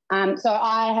it. So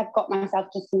I have got myself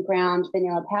just some ground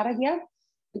vanilla powder here.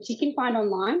 which you can find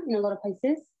online in a lot of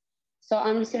places. So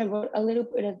I'm just going to put a little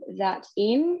bit of that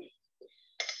in.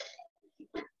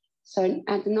 So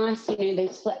add the nice,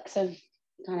 those flecks of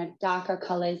kind of darker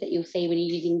colours that you'll see when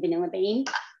you're using vanilla bean.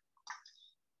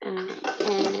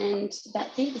 And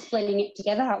that's it, just blending it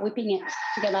together, whipping it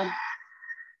together.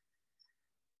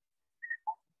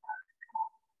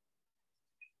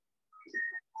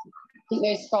 I think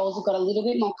those scrolls have got a little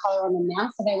bit more colour on them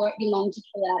now, so they won't be long to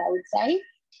pull out, I would say.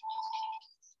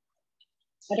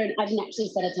 I didn't actually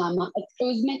set a timer. It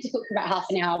was meant to cook for about half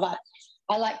an hour, but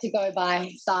I like to go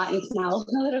by sight and smell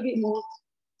a little bit more.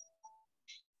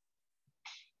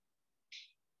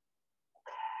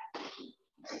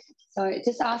 So it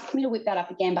just asked me to whip that up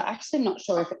again, but actually I'm not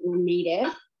sure if it will need it.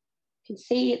 You can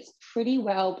see it's pretty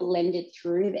well blended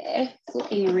through there. It's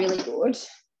looking really good.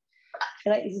 I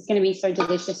feel like this is going to be so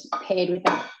delicious paired with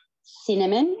the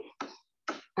cinnamon.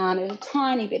 There's a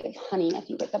tiny bit of honey, I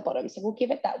think, at the bottom. So we'll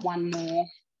give it that one more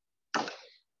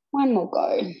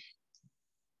go.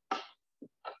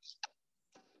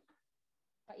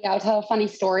 But yeah, I'll tell a funny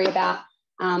story about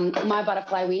my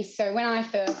butterfly whisk. So when I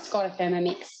first got a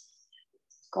Thermomix,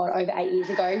 God, over 8 years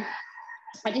ago,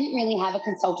 I didn't really have a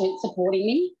consultant supporting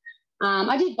me.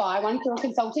 I did buy one through a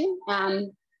consultant,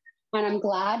 and I'm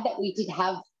glad that we did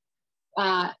have,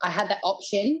 I had that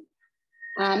option.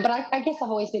 But I guess I've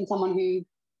always been someone who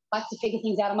likes to figure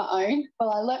things out on my own. Well,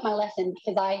 I learnt my lesson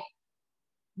because I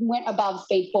went above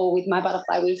speed 4 with my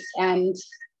butterfly whisk and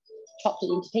chopped it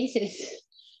into pieces,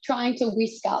 trying to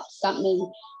whisk up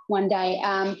something one day,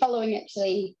 following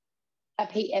actually a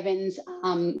Pete Evans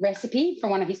recipe from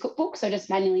one of his cookbooks, so just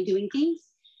manually doing things.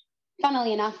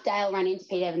 Funnily enough, Dale ran into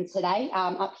Pete Evans today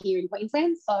up here in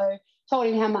Queensland, so told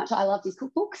him how much I loved his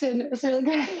cookbooks, and it was really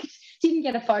great. Didn't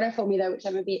get a photo for me though, which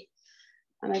I'm a bit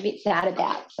sad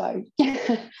about. So,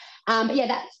 but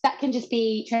yeah, that can just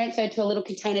be transferred to a little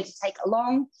container to take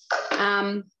along.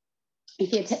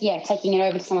 If you're taking it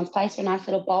over to someone's place for a nice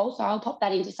little bowl, so I'll pop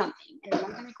that into something, and then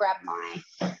I'm going to grab my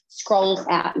scrolls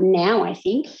out now, I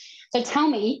think. So tell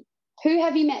me, who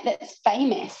have you met that's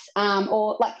famous,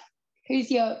 or like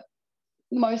who's your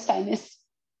most famous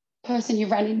person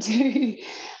you've run into?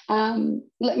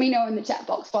 Let me know in the chat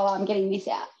box while I'm getting this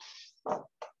out.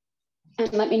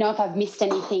 And let me know if I've missed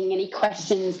anything, any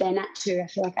questions there, Nat, too. I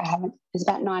feel like I haven't. There's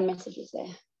about 9 messages there.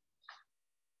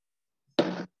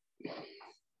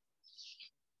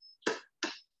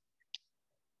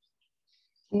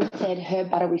 And it said herb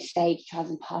butter with sage, chives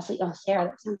and parsley. Oh, Sarah,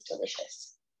 that sounds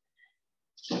delicious.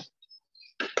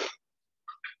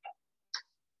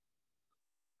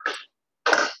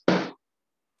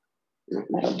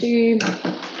 That'll do.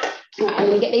 Right, I'm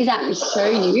going to get these out and show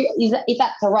you. If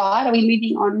that's all right, are we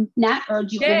moving on, Nat, or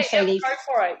do you want me to show these? Go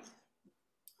for it.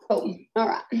 Cool. All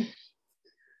right.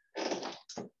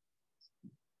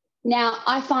 Now,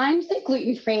 I find that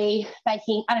gluten-free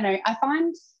baking, I don't know, I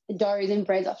find the doughs and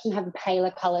breads often have a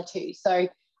paler colour too. So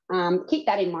keep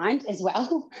that in mind as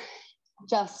well,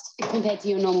 just compared to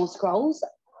your normal scrolls.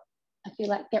 I feel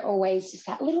like they're always just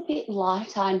that little bit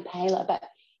lighter and paler, but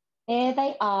there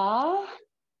they are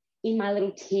in my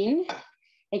little tin.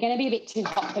 They're going to be a bit too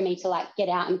hot for me to like get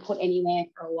out and put anywhere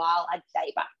for a while, I'd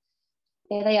say, but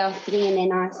there they are sitting in their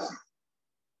nice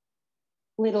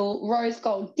little rose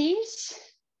gold dish.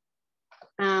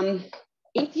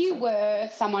 If you were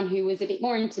someone who was a bit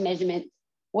more into measurements,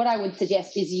 what I would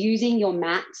suggest is using your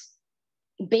mat,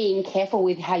 being careful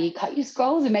with how you cut your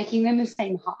scrolls and making them the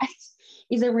same height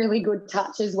is a really good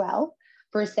touch as well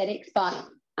for aesthetics. But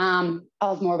I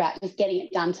was more about just getting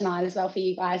it done tonight as well for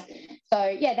you guys. So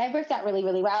yeah, they've worked out really,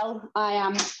 really well.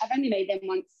 I've only made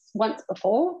them once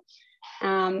before,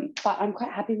 but I'm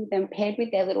quite happy with them paired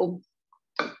with their little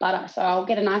butter. So I'll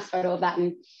get a nice photo of that,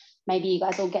 and maybe you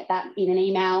guys will get that in an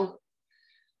email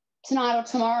tonight or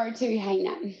tomorrow too. Hey,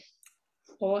 Nat.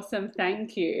 Awesome,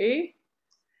 thank you.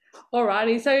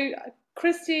 Alrighty, so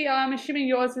Christy, I'm assuming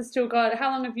yours has still got, how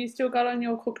long have you still got on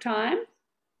your cook time?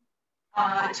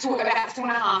 About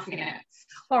 2.5 minutes.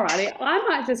 Alrighty, I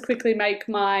might just quickly make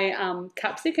my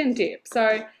capsicum dip.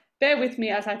 So bear with me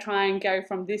as I try and go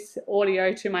from this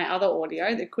audio to my other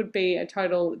audio. That could be a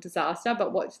total disaster,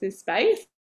 but watch this space.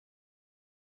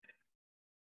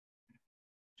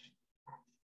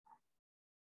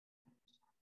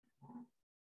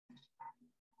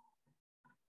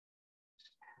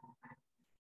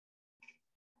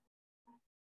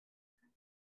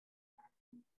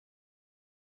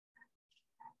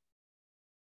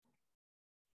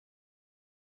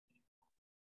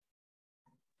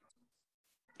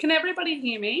 Can everybody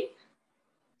hear me?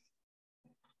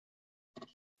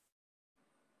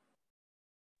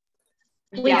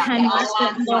 We can,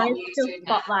 still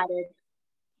spotlighted.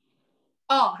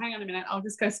 Oh, hang on a minute. I'll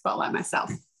just go spotlight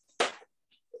myself.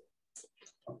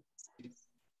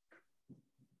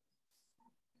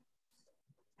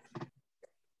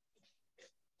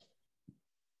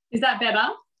 Is that better?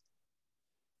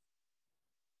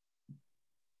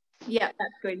 Yeah,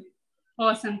 that's good.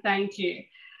 Awesome, thank you.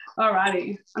 All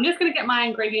righty. I'm just going to get my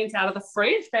ingredients out of the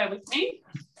fridge. Bear with me.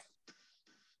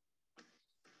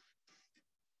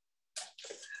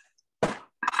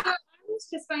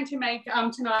 Just going to make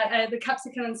tonight the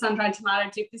capsicum and sun-dried tomato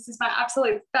dip. This is my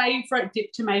absolute favourite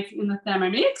dip to make in the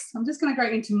Thermomix. I'm just going to go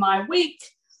into my week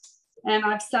and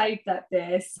I've saved that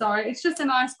there. So it's just a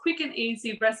nice, quick and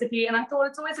easy recipe, and I thought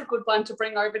it's always a good one to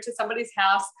bring over to somebody's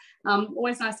house.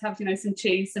 Always nice to have, you know, some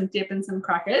cheese, some dip and some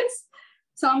crackers.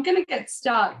 So I'm going to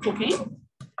start cooking,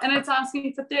 and it's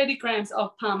asking for 30 grams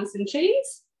of Parmesan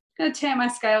cheese. I'm going to tear my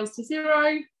scales to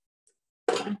 0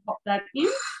 and pop that in.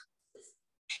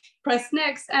 Press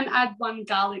next and add 1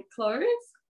 garlic clove.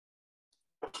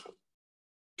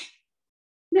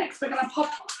 Next, we're going to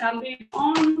pop our lid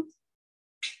on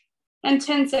and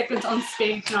 10 seconds on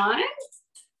speed 9.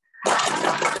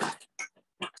 That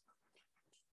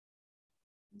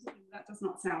does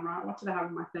not sound right. What did I have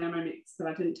in my Thermomix that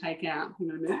I didn't take out?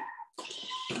 Hang on a minute.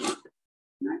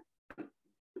 No.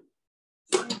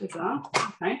 So bizarre.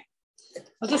 Okay.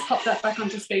 I'll just pop that back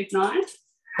onto speed 9.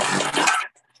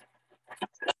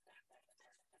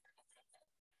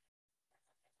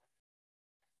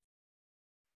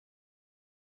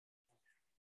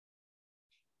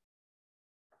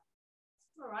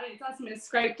 All right, it's asking me to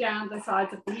scrape down the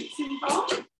sides of the mixing bowl.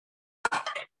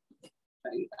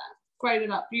 Grate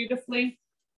it up beautifully.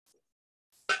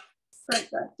 Scrape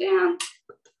that down.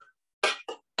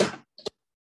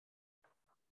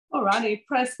 All righty,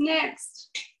 press next.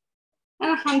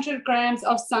 And 100 grams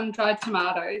of sun-dried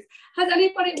tomatoes. Has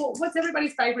anybody, well, what's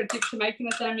everybody's favourite dip to make in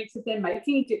a Thermomix if they're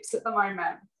making dips at the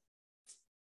moment?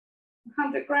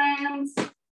 100 grams.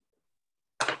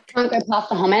 Can't go past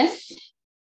the hummus.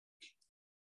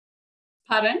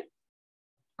 Pardon?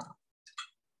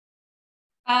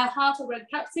 Half a red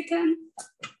capsicum.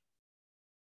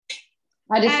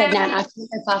 I just said, Nat, I can't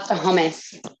go past the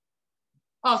hummus.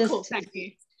 Oh, cool, thank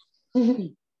you.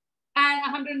 And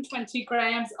 120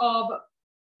 grams of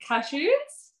cashews.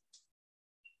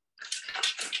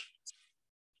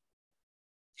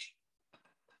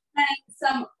 And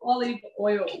some olive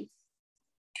oil.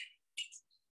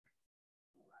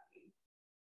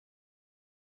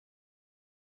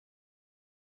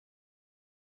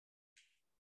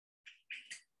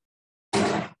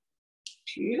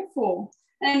 Beautiful.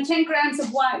 And 10 grams of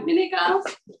white vinegar.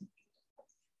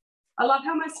 I love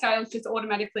how my scales just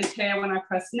automatically tear when I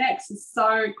press next. It's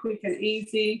so quick and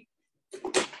easy.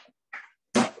 And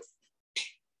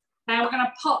we're going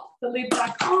to pop the lid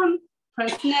back on,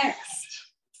 press next.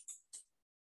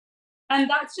 And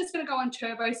that's just going to go on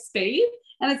turbo speed.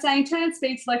 And it's saying turn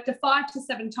speed selector 5 to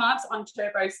 7 times on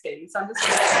turbo speed. So I'm just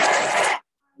going to...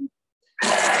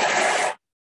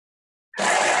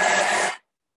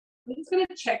 I'm just going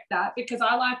to check that because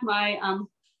I like my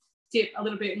dip a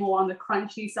little bit more on the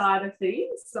crunchy side of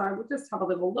things. So we'll just have a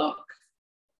little look.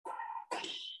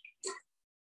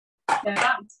 Yeah,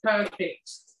 that's perfect.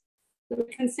 So we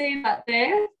can see that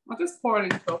there. I'll just pour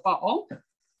it into a bowl.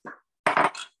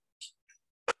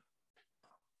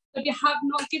 If you have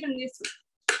not given this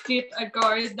dip a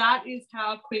go, that is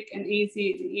how quick and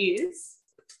easy it is.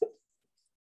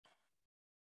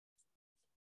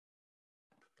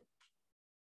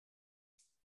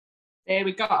 There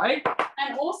we go.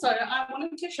 And also, I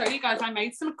wanted to show you guys, I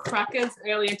made some crackers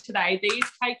earlier today. These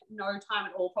take no time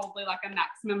at all, probably like a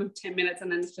maximum of 10 minutes, and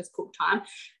then it's just cook time.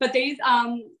 But these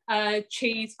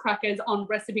cheese crackers on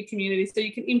Recipe Community, so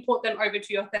you can import them over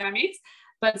to your Thermomix,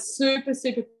 but super,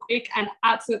 super quick and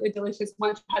absolutely delicious.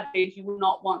 Once you have these, you will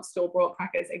not want store-bought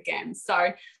crackers again.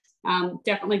 So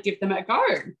definitely give them a go.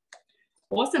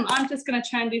 Awesome. I'm just going to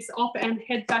turn this off and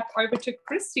head back over to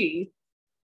Christy.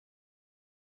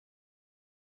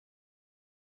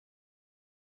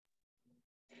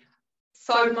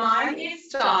 So mine is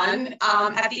done.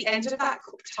 At the end of that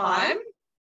cook time,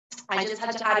 I just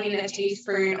had to add in a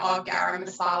teaspoon of garam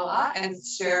masala and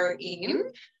stir it in.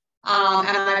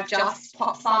 And I've just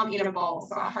popped some in a bowl.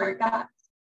 So I hope that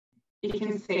you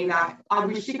can see that. I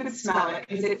wish you could smell it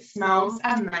because it smells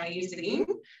amazing.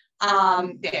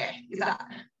 There, is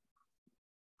that?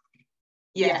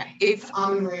 Yeah, it's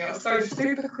unreal. So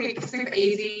super quick, super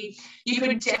easy. You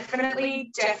could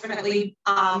definitely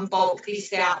bulk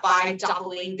this out by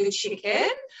doubling the chicken.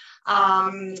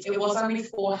 It was only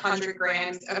 400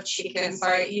 grams of chicken,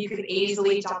 so you could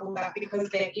easily double that because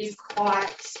there is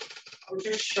quite, I'll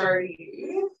just show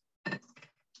you.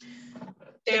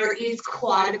 there is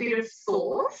quite a bit of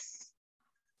sauce.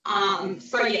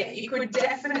 So yeah, you could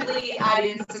definitely add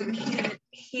in some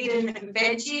hidden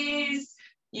veggies.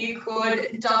 You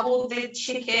could double the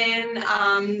chicken.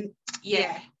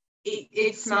 Yeah,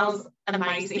 it smells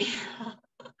amazing.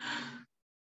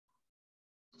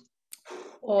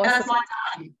 Awesome. That's my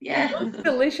time. Yeah.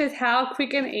 Delicious. How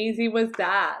quick and easy was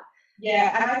that?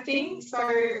 Yeah, and I think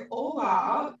so all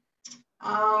up,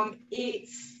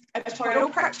 it's a total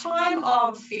prep time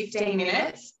of 15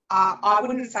 minutes. I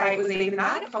wouldn't say it was even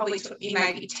that. It probably took me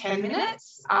maybe 10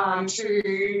 minutes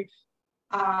to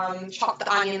chop the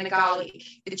onion, the garlic,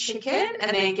 the chicken,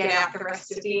 and then get out the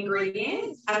rest of the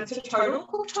ingredients. And it's a total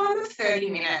cook time of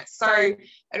 30 minutes. So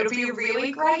it'll be a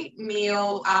really great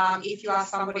meal if you are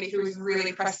somebody who is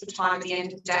really pressed for time at the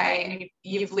end of the day and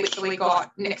you've literally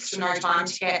got next to no time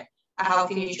to get a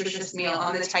healthy, nutritious meal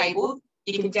on the table.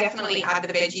 You can definitely add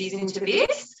the veggies into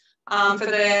this. For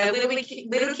the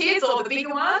little kids or the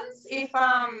bigger ones, if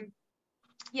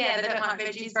they don't like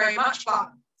veggies very much,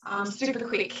 but super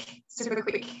quick,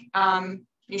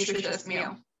 nutritious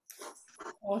meal.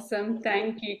 Awesome.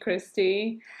 Thank you,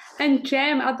 Christy. And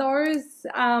Jem, are those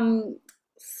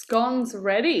scones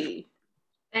ready?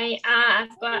 They are.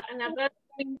 I've got another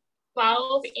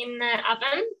 12 in the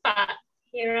oven, but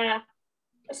here are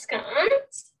the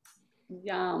scones.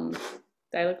 Yum.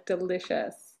 They look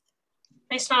delicious.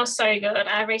 They smell so good.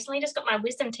 I recently just got my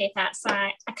wisdom teeth out, so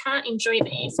I can't enjoy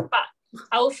these, but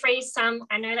I'll freeze some.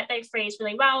 I know that they freeze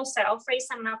really well, so I'll freeze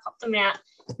some and I'll pop them out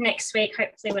next week,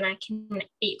 hopefully when I can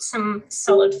eat some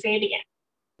solid food again.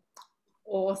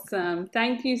 Awesome.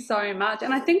 Thank you so much.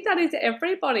 And I think that is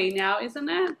everybody now, isn't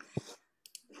it?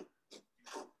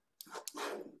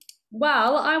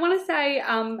 Well, I want to say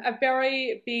a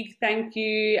very big thank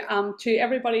you to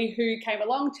everybody who came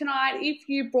along tonight. If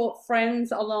you brought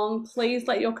friends along, please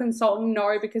let your consultant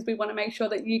know, because we want to make sure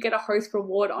that you get a host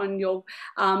reward on your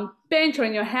bench, or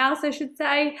in your house, I should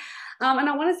say. And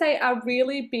I want to say a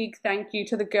really big thank you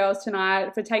to the girls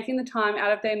tonight for taking the time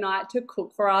out of their night to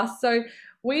cook for us. So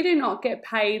we do not get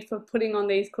paid for putting on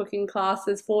these cooking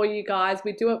classes for you guys.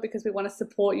 We do it because we want to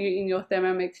support you in your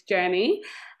Thermomix journey,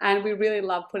 and we really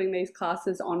love putting these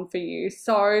classes on for you.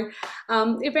 So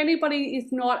if anybody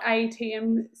is not a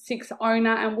TM6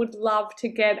 owner and would love to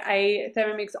get a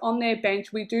Thermomix on their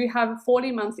bench, we do have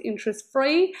 40 months interest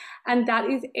free, and that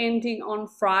is ending on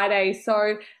Friday.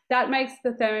 So that makes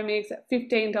the Thermomix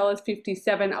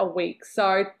 $15.57 a week.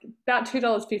 So about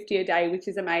 $2.50 a day, which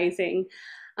is amazing.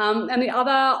 And the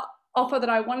other offer that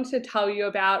I wanted to tell you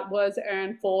about was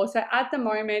Earn 4. So at the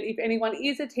moment, if anyone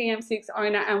is a TM6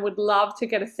 owner and would love to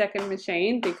get a second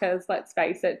machine, because let's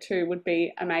face it, 2 would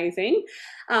be amazing,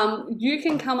 you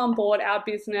can come on board our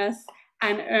business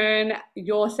and earn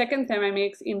your second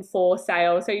Thermomix in 4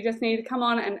 sales. So you just need to come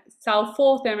on and sell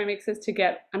 4 Thermomixes to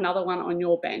get another one on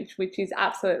your bench, which is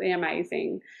absolutely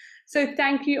amazing. So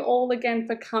thank you all again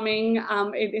for coming.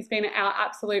 It has been our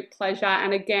absolute pleasure.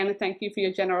 And again, thank you for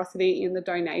your generosity in the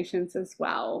donations as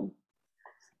well.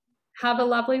 Have a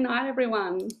lovely night,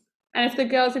 everyone. And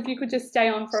if you could just stay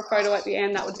on for a photo at the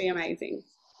end, that would be amazing.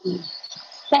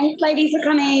 Thanks, ladies, for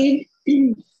coming.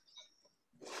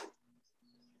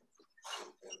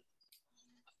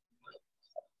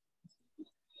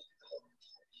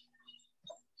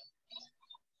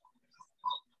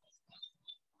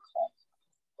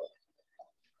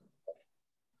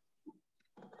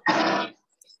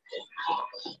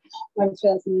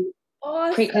 Awesome.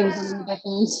 Quick,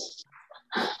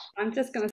 I'm just going to